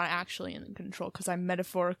 but I'm not actually in control, because I'm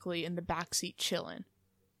metaphorically in the backseat chilling.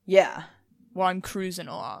 Yeah. While I'm cruising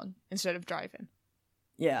along, instead of driving.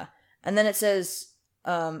 Yeah. And then it says,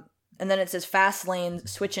 fast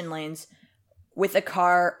lanes, switching lanes, with a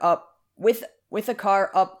car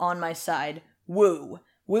up on my side. Woo.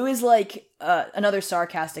 Woo is like another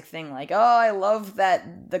sarcastic thing, like, oh, I love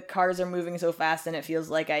that the cars are moving so fast and it feels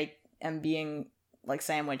like I am being like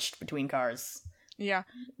sandwiched between cars. Yeah.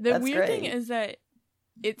 That's weird thing is that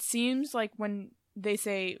it seems like when they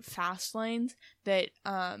say fast lanes that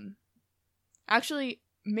actually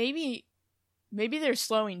maybe they're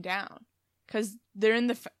slowing down, because they're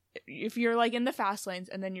in if you're like in the fast lanes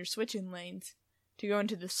and then you're switching lanes to go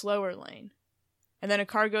into the slower lane. And then a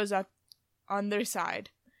car goes up on their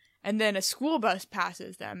side. And then a school bus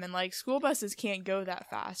passes them. And, like, school buses can't go that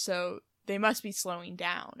fast. So they must be slowing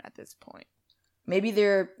down at this point. Maybe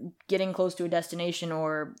they're getting close to a destination.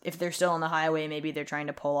 Or if they're still on the highway, maybe they're trying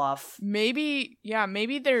to pull off. Maybe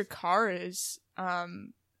their car is,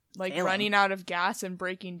 running out of gas and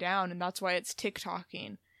breaking down. And that's why it's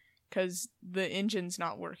tick-tocking. Because the engine's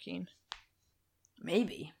not working.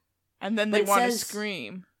 Maybe. And then they want to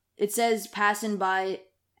scream. It says passing by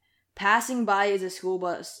is a school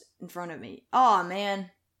bus in front of me. Aw,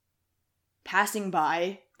 man. Passing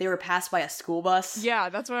by? They were passed by a school bus? Yeah,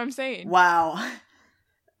 that's what I'm saying. Wow.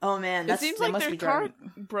 Oh, man. It seems like their car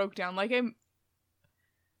broke down. Like,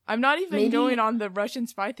 I'm not even going on the Russian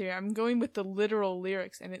spy theory. I'm going with the literal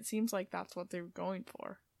lyrics, and it seems like that's what they were going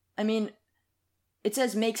for. I mean, it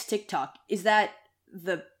says makes tick-tock. Is that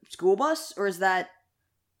the school bus, or is that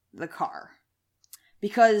the car?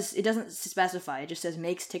 Because it doesn't specify. It just says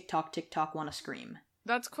makes tick-tock wanna scream.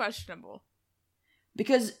 That's questionable.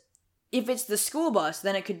 Because if it's the school bus,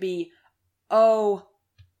 then it could be, oh,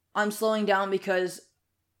 I'm slowing down because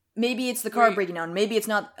maybe it's the car breaking down. Maybe it's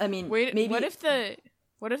not. I mean, maybe. What if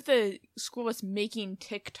the school bus making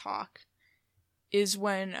tick-tock is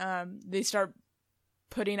when they start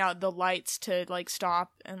putting out the lights to like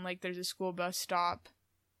stop, and like there's a school bus stop,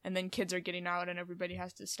 and then kids are getting out and everybody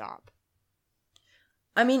has to stop.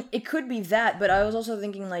 I mean, it could be that, but I was also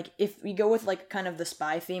thinking, like, if we go with, like, kind of the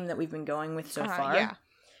spy theme that we've been going with so far,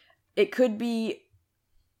 it could be...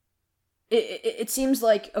 It seems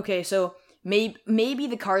like, okay, so maybe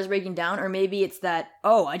the car's breaking down, or maybe it's that,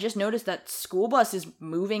 oh, I just noticed that school bus is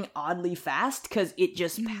moving oddly fast, because it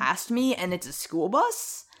just passed me, and it's a school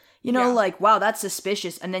bus? Like, wow, that's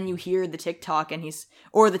suspicious, and then you hear the tick-tock, and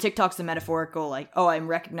or the tick-tock's the metaphorical, like, oh, I'm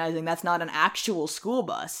recognizing that's not an actual school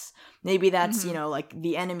bus. Maybe that's, like,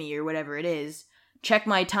 the enemy or whatever it is. Check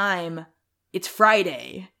my time. It's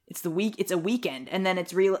Friday. It's a weekend. And then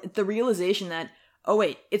it's the realization that, oh,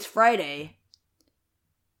 wait, it's Friday.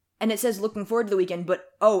 And it says looking forward to the weekend, but,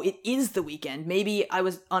 oh, it is the weekend. Maybe I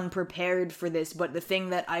was unprepared for this, but the thing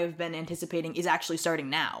that I've been anticipating is actually starting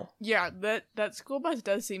now. Yeah, that school bus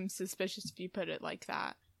does seem suspicious if you put it like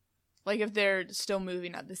that. Like, if they're still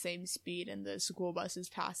moving at the same speed and the school bus is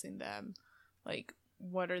passing them, like,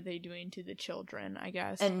 what are they doing to the children, I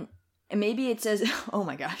guess. And maybe it says, oh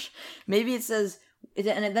my gosh, maybe it says,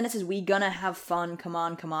 and then it says, we gonna have fun, come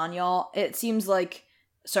on, y'all. It seems like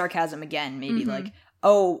sarcasm again, maybe like,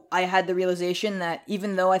 oh, I had the realization that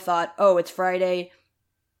even though I thought, oh, it's Friday,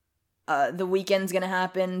 the weekend's gonna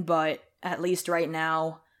happen, but at least right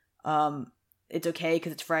now, it's okay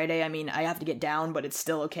because it's Friday. I mean, I have to get down, but it's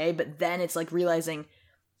still okay. But then it's like realizing,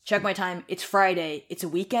 check my time, it's Friday, it's a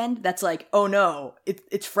weekend. That's like, oh no,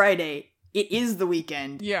 it's Friday. It is the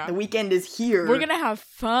weekend. Yeah. The weekend is here. We're gonna have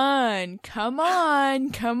fun. Come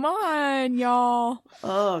on, y'all.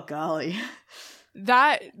 Oh, golly.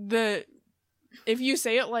 If you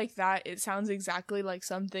say it like that, it sounds exactly like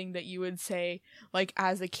something that you would say, like,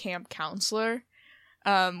 as a camp counselor.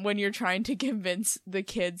 When you're trying to convince the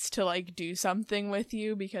kids to, like, do something with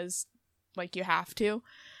you because, like, you have to.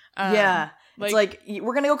 Yeah. It's like,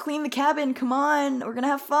 we're gonna go clean the cabin. Come on. We're gonna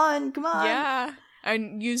have fun. Come on. Yeah.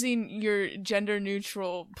 And using your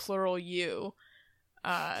gender-neutral plural you.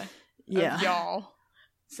 Of y'all.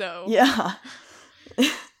 So. Yeah.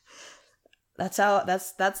 That's what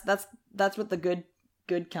the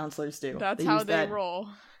good counselors do. That's how they roll.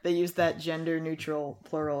 They use that gender-neutral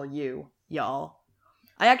plural you, y'all.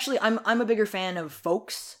 I'm a bigger fan of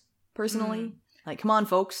folks, personally. Like, come on,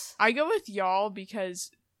 folks. I go with y'all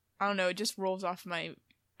because, I don't know, it just rolls out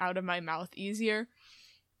of my mouth easier.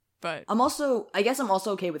 But I guess I'm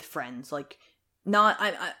also okay with friends. Like,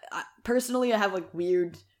 I personally, I have, like,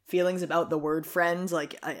 weird feelings about the word friends.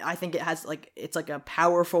 Like, I think it has, like, it's like a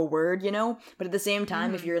powerful word, you know? But at the same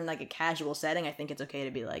time, if you're in, like, a casual setting, I think it's okay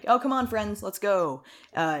to be like, oh, come on, friends, let's go.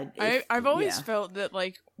 I've always felt that,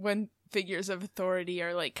 like, when figures of authority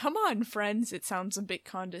are like, come on, friends, it sounds a bit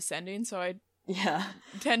condescending, so I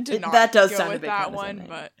tend to not that does go sound with a bit that one,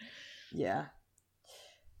 but yeah.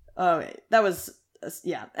 Okay, that was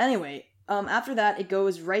yeah. Anyway, after that it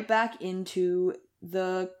goes right back into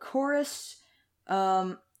the chorus.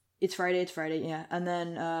 It's Friday, yeah, and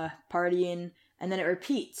then partying, and then it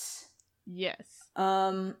repeats. Yes.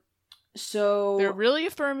 So they're really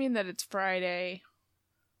affirming that it's Friday.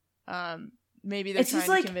 Maybe they're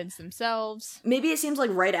trying to convince themselves. Maybe it seems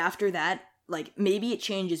like right after that, like, maybe it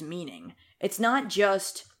changes meaning. It's not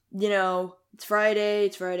just, it's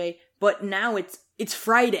Friday, but now it's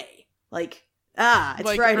Friday. Like, it's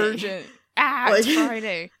like Friday. Urgent. It's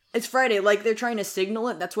Friday. It's Friday. Like, they're trying to signal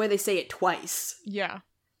it. That's why they say it twice. Yeah.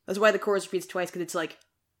 That's why the chorus repeats twice, because it's like,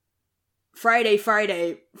 Friday, it's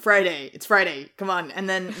Friday, come on. And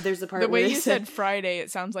then there's the part where the way you said Friday,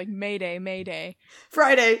 it sounds like Mayday.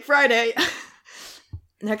 Friday.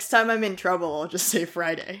 Next time I'm in trouble, I'll just say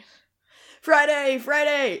Friday.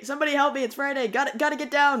 Friday, somebody help me, it's Friday, gotta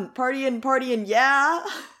get down, partying, yeah.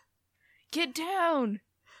 Get down,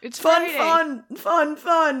 it's Friday. Fun,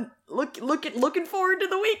 looking forward to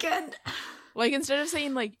the weekend. Like, instead of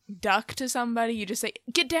saying, like, duck to somebody, you just say,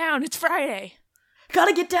 get down, it's Friday.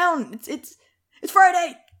 Gotta get down. It's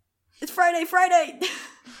Friday. It's Friday.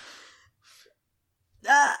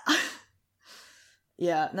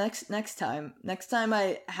 Yeah. Next time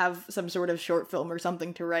I have some sort of short film or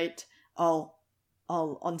something to write, I'll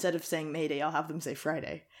instead of saying Mayday, I'll have them say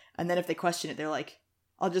Friday. And then if they question it, they're like,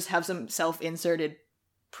 I'll just have some self-inserted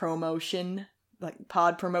promotion, like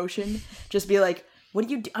pod promotion. Just be like, what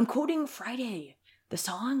do you do? I'm quoting Friday, the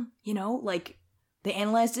song. Like, they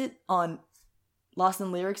analyzed it on Lost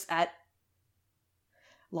in Lyrics at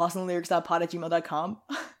lostandlyrics.pod@gmail.com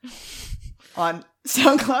on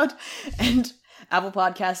SoundCloud and Apple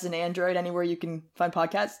Podcasts and Android, anywhere you can find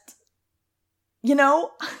podcasts. They're,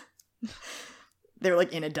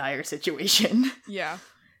 like, in a dire situation. Yeah.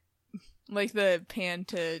 Like the pan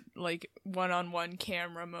to, like, one-on-one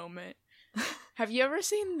camera moment. Have you ever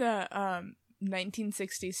seen the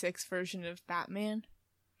 1966 version of Batman?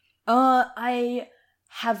 I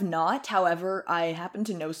have not. However, I happen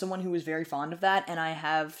to know someone who was very fond of that, and I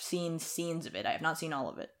have seen scenes of it. I have not seen all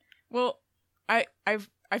of it. Well, I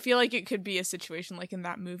feel like it could be a situation like in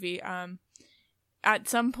that movie. At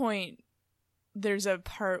some point, there's a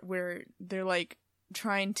part where they're, like,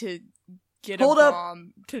 trying to get a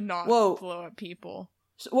bomb to not blow up people.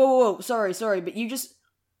 Whoa, sorry, but you just...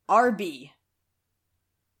 RB.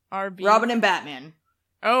 Robin and Batman.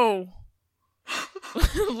 Oh.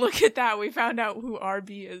 Look at that. We found out who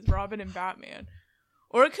RB is. Robin and Batman.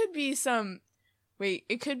 Or it could be some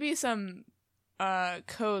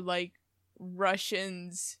code like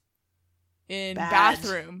Russians in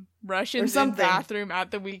bathroom. Russians in bathroom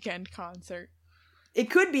at the Weeknd concert. It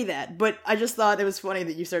could be that, but I just thought it was funny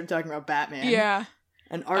that you started talking about Batman. Yeah.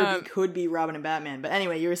 And RB could be Robin and Batman. But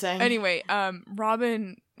anyway, you were saying? Anyway,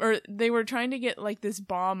 Robin, or they were trying to get, like, this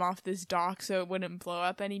bomb off this dock so it wouldn't blow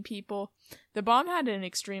up any people. The bomb had an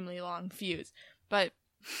extremely long fuse, but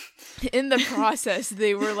in the process,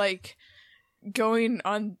 they were, like, going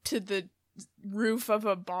onto the roof of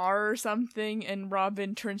a bar or something, and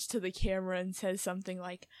Robin turns to the camera and says something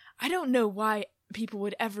like, "I don't know why people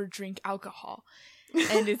would ever drink alcohol."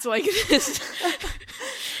 And it's like this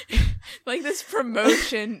like this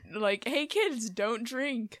promotion, like, hey kids, don't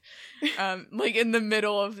drink, like in the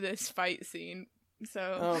middle of this fight scene.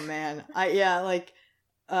 So oh man,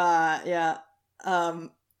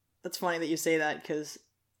 that's funny that you say that, because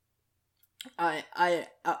I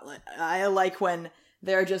like when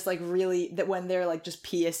they're just like really, that when they're like just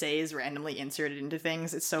PSAs randomly inserted into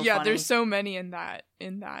things. It's so funny. Yeah, there's so many in that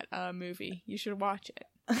movie. You should watch it.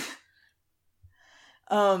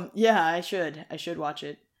 Yeah, I should watch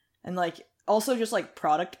it. And like, also just like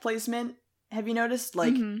product placement. Have you noticed?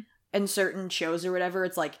 Like, in certain shows or whatever,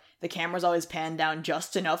 it's like the camera's always panned down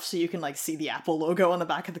just enough so you can like see the Apple logo on the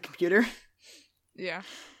back of the computer. Yeah.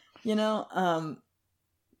 You know?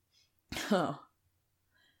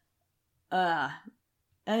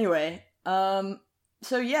 Anyway,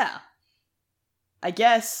 so yeah. I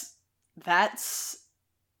guess that's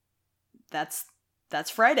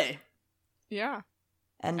Friday. Yeah.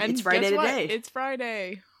 And it's Friday today. It's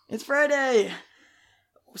Friday. It's Friday.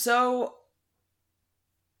 So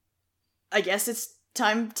I guess it's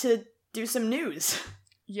time to do some news.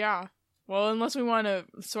 Yeah. Well, unless we want to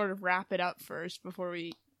sort of wrap it up first before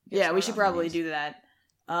we yeah, we should probably do that.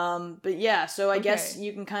 But yeah, so I guess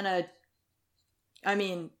you can kind of, I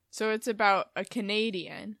mean, so it's about a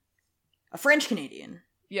Canadian. A French Canadian.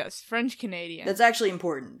 Yes, French Canadian. That's actually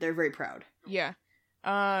important. They're very proud. Yeah.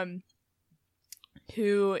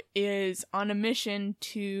 Who is on a mission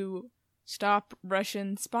to stop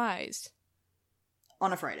Russian spies.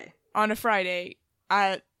 On a Friday. On a Friday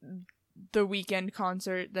at the weekend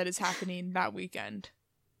concert that is happening that weekend.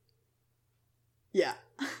 Yeah.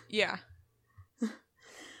 Yeah.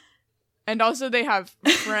 And also they have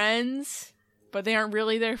friends, but they aren't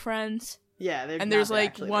really their friends. Yeah, they're and there's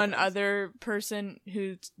like one other person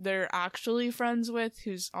who they're actually friends with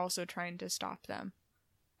who's also trying to stop them.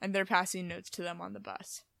 And they're passing notes to them on the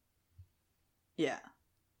bus. Yeah.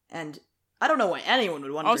 And I don't know why anyone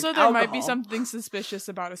would want to also, drink there alcohol. might be something suspicious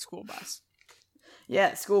about a school bus.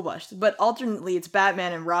 Yeah, school bus. But alternately, it's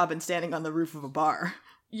Batman and Robin standing on the roof of a bar.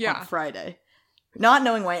 Yeah. On Friday. Not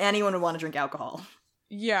knowing why anyone would want to drink alcohol.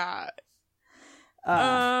 Yeah.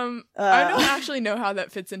 I don't actually know how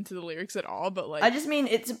that fits into the lyrics at all, but like... I just mean,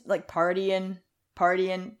 it's like partying.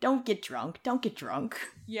 Don't get drunk.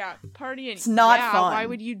 Yeah, partying. It's not fun. Why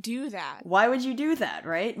would you do that? Why would you do that,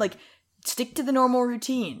 right? Like, stick to the normal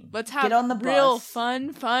routine. Let's have get on the real bus.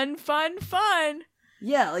 fun.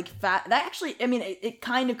 Yeah, like, that actually, I mean, it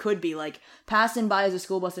kind of could be, like, passing by as a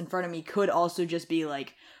school bus in front of me could also just be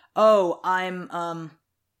like, oh, I'm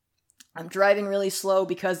driving really slow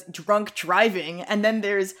because drunk driving, and then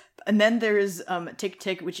there's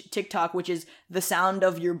TikTok, which is the sound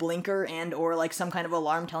of your blinker and or like some kind of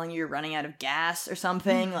alarm telling you you're running out of gas or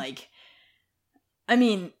something. Mm-hmm. Like, I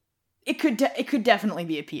mean, it could definitely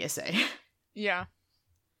be a PSA. Yeah,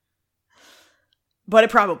 but it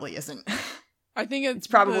probably isn't. I think it's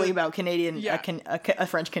probably about Canadian, yeah. a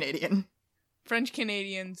French Canadian. French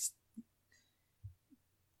Canadians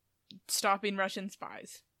stopping Russian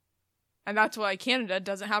spies. And that's why Canada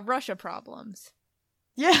doesn't have Russia problems.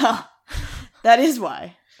 Yeah. That is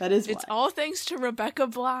why. It's all thanks to Rebecca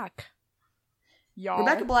Black. Y'all.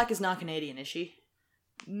 Rebecca Black is not Canadian, is she?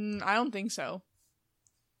 I don't think so.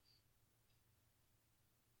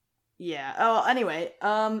 Yeah. Oh, anyway,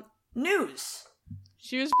 news.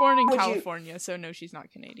 She was born in California, so no, she's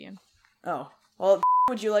not Canadian. Oh. Well,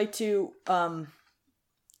 would you like to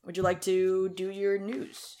do your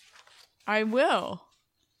news? I will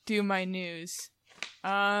do my news.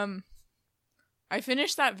 I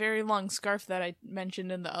finished that very long scarf that I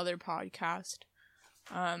mentioned in the other podcast.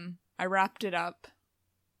 I wrapped it up.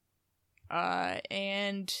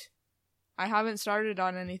 And I haven't started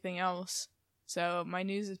on anything else. So my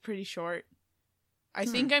news is pretty short. I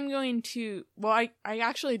think I'm going to... Well, I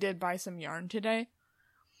actually did buy some yarn today.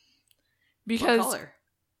 Because... What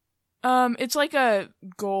color? It's like a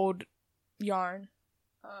gold yarn.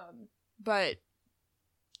 But...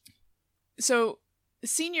 So,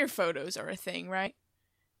 senior photos are a thing, right?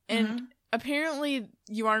 And apparently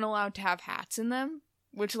you aren't allowed to have hats in them,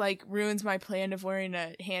 which, like, ruins my plan of wearing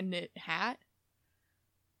a hand-knit hat.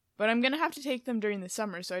 But I'm gonna have to take them during the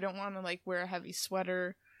summer, so I don't want to, like, wear a heavy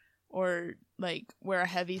sweater or like wear a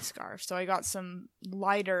heavy scarf. So I got some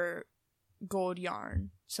lighter gold yarn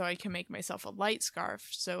so I can make myself a light scarf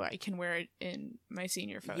so I can wear it in my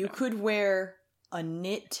senior photo. You could wear a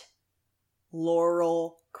knit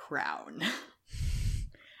laurel crown.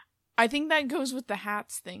 I think that goes with the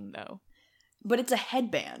hats thing, though. But it's a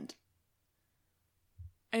headband.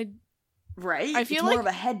 Right? I feel it's like, more of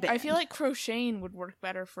a headband. I feel like crocheting would work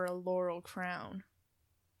better for a laurel crown.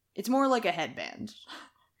 It's more like a headband.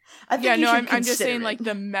 I think I'm just saying, like,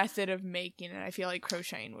 the method of making it. I feel like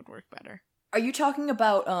crocheting would work better. Are you talking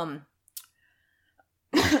about,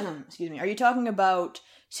 excuse me, are you talking about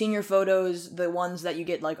senior photos, the ones that you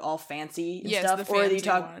get, like, all fancy and stuff? Yes, the fancy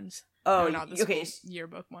ones. Oh, no, not the okay.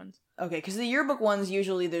 Yearbook ones. Okay, because the yearbook ones,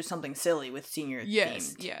 usually there's something silly with senior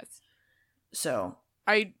themed. Yes. So.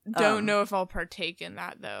 I don't know if I'll partake in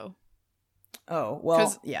that, though. Oh,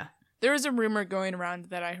 well, yeah. There was a rumor going around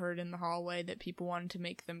that I heard in the hallway that people wanted to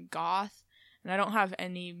make them goth, and I don't have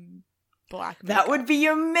any black makeup. That would be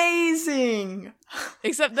amazing!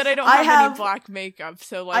 Except that I don't have any black makeup,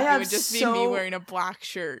 so like it would just be me wearing a black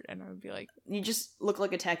shirt, and I would be like... You just look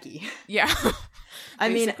like a techie. Yeah. I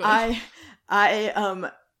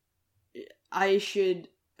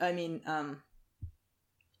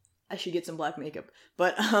should get some black makeup,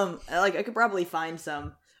 but like I could probably find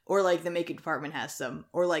some, or like the makeup department has some,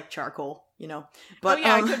 or like charcoal, you know. But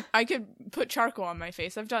I could put charcoal on my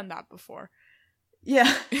face. I've done that before.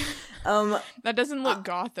 Yeah. That doesn't look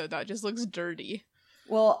goth though. That just looks dirty.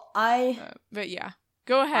 Well, but yeah,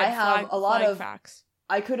 go ahead. I have a lot of facts.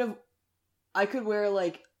 I could wear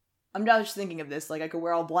like, I'm not just thinking of this. Like I could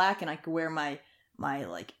wear all black, and I could wear my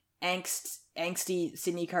like angsty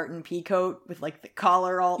Sydney Carton pea coat with like the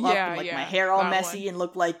collar all up and like my hair all messy and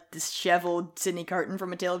look like disheveled Sydney Carton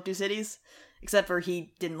from A Tale of Two Cities. Except for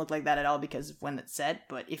he didn't look like that at all because of when it's set,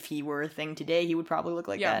 but if he were a thing today, he would probably look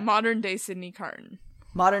like that. Yeah, modern day Sydney Carton.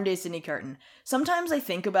 Modern day Sydney Carton. Sometimes I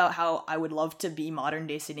think about how I would love to be modern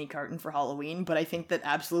day Sydney Carton for Halloween, but I think that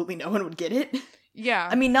absolutely no one would get it. Yeah.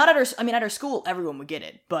 I mean, at our school, everyone would get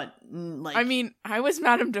it, but like... I mean, I was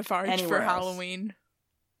Madame Defarge for Halloween.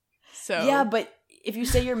 So... Yeah, but if you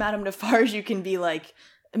say you're Madame Defarge, you can be like...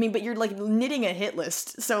 I mean, but you're like knitting a hit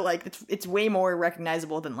list, so like it's way more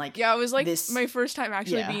recognizable than like... Yeah, it was like my first time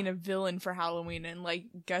actually being a villain for Halloween, and like,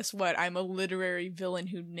 guess what? I'm a literary villain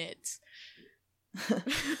who knits.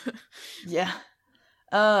 Yeah.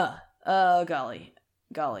 Golly,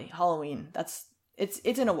 Halloween. It's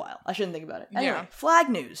in a while. I shouldn't think about it. Anyway, flag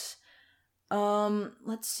news.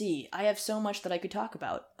 Let's see. I have so much that I could talk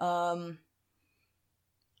about.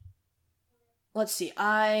 Let's see.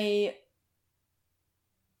 I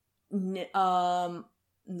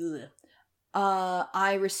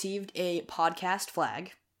received a podcast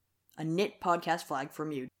flag, a knit podcast flag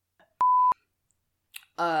from you,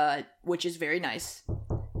 which is very nice,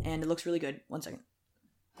 and it looks really good. 1 second.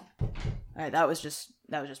 All right, that was just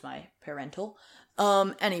my parental.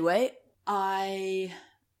 Anyway, I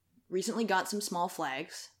recently got some small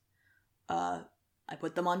flags. I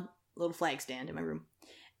put them on a little flag stand in my room.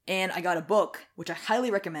 And I got a book, which I highly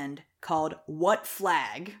recommend, called What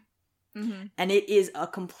Flag? Mm-hmm. And it is a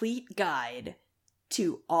complete guide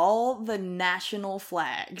to all the national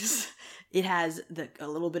flags. It has a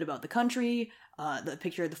little bit about the country, the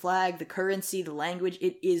picture of the flag, the currency, the language.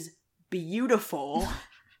 It is beautiful.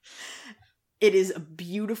 It is a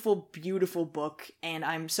beautiful, beautiful book, and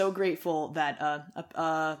I'm so grateful that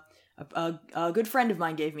a good friend of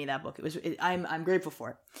mine gave me that book. I'm grateful for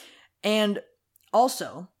it. And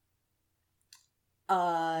also,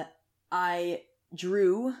 I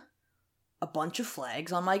drew a bunch of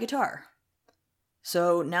flags on my guitar.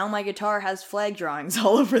 So now my guitar has flag drawings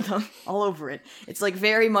all over it. It's like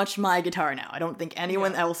very much my guitar now. I don't think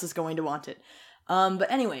anyone else is going to want it.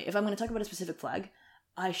 But anyway, if I'm going to talk about a specific flag,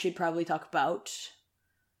 I should probably talk about,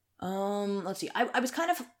 let's see. I was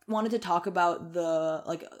kind of wanted to talk about the,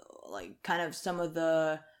 like kind of some of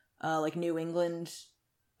the, like New England,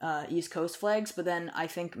 East Coast flags, but then I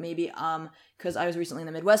think maybe, because I was recently in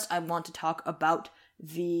the Midwest, I want to talk about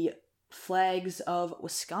the flags of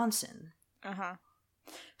Wisconsin. Uh-huh.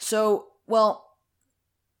 So, well,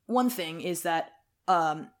 one thing is that,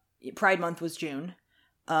 Pride Month was June.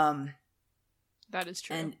 That is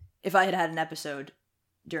true. And if I had had an episode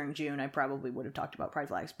during June, I probably would have talked about pride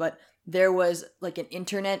flags, but there was like an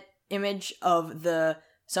internet image of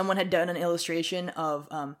someone had done an illustration of,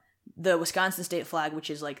 the Wisconsin state flag, which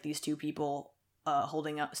is like these two people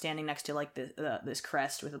standing next to like this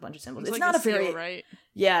crest with a bunch of symbols. It's It's like not a seal, very right?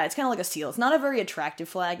 Yeah, it's kind of like a seal. It's not a very attractive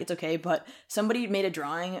flag. It's okay, but somebody made a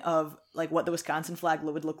drawing of like what the Wisconsin flag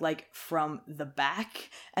would look like from the back,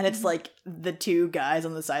 and it's like the two guys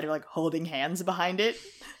on the side are like holding hands behind it.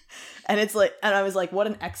 And it's like, and I was like, what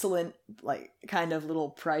an excellent, like, kind of little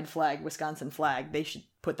pride flag, Wisconsin flag. They should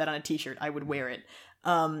put that on a t-shirt. I would wear it.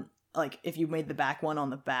 Like, if you made the back one on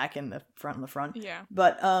the back and the front on the front. Yeah.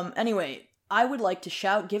 But, anyway, I would like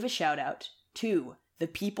to give a shout out to the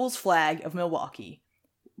People's Flag of Milwaukee.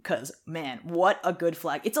 Because, man, what a good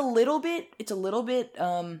flag. It's a little bit, it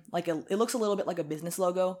looks a little bit like a business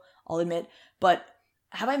logo, I'll admit. But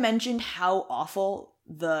have I mentioned how awful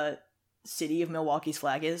the city of Milwaukee's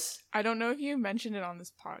flag is? I don't know if you mentioned it on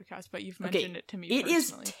this podcast, but you've mentioned it to me It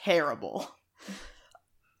personally. is terrible.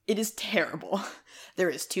 It is terrible.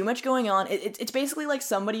 There is too much going on. It's basically like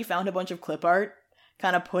somebody found a bunch of clip art,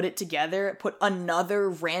 kind of put it together, put another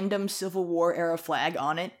random Civil War era flag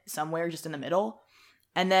on it somewhere just in the middle,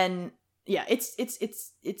 and then yeah,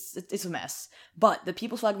 it's a mess. But the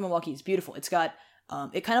People's Flag of Milwaukee is beautiful. It's got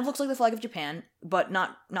it kind of looks like the flag of Japan, but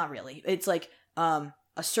not really. It's like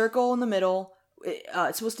a circle in the middle.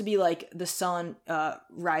 It's supposed to be like the sun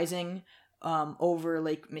rising over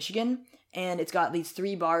Lake Michigan, and it's got these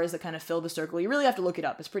 3 bars that kind of fill the circle. You really have to look it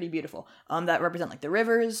up. It's pretty beautiful. That represent like the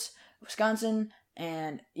rivers, Wisconsin,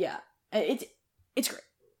 and yeah, it's great.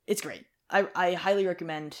 It's great. I highly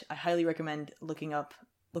recommend looking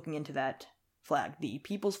into that flag, the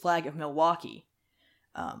People's Flag of Milwaukee.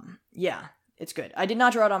 Yeah, it's good. I did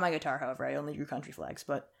not draw it on my guitar, however. I only drew country flags,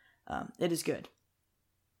 but it is good.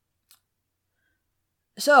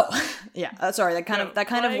 So, yeah, sorry, that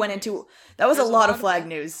kind of went into, that was a lot of flag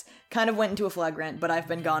news. Kind of went into a flag rant, but I've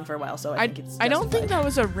been gone for a while, so I think it's justified. I don't think that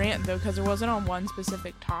was a rant, though, because it wasn't on one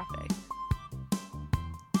specific topic.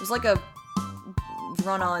 It was like a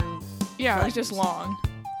run on. Yeah, it was just long.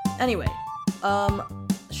 Anyway,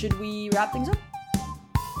 should we wrap things up?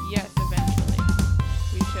 Yes, eventually.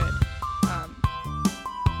 We should.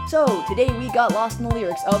 So, today we got lost in the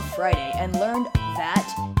lyrics of Friday and learned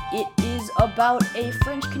that it is about a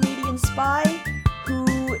French-Canadian spy who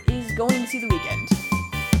is going to see The Weeknd.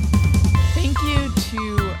 Thank you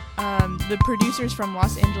to the producers from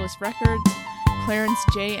Los Angeles Records, Clarence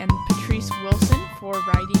J. and Patrice Wilson for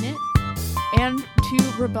writing it, and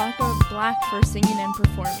to Rebecca Black for singing and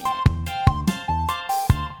performing it.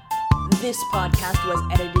 This podcast was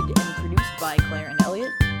edited and produced by Claire and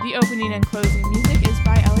Elliot. The opening and closing music is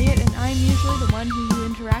by Elliot, and I'm usually the one who you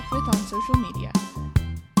interact with on social media.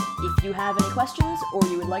 If you have any questions, or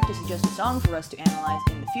you would like to suggest a song for us to analyze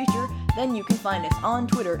in the future, then you can find us on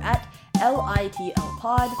Twitter at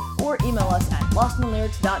LITLpod, or email us at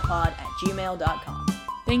lostinthelyrics.pod@gmail.com.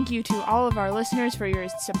 Thank you to all of our listeners for your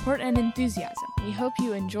support and enthusiasm. We hope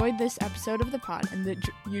you enjoyed this episode of the pod, and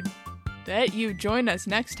that you join us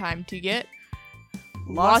next time to get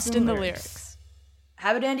lost in the lyrics.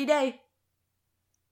 Have a dandy day!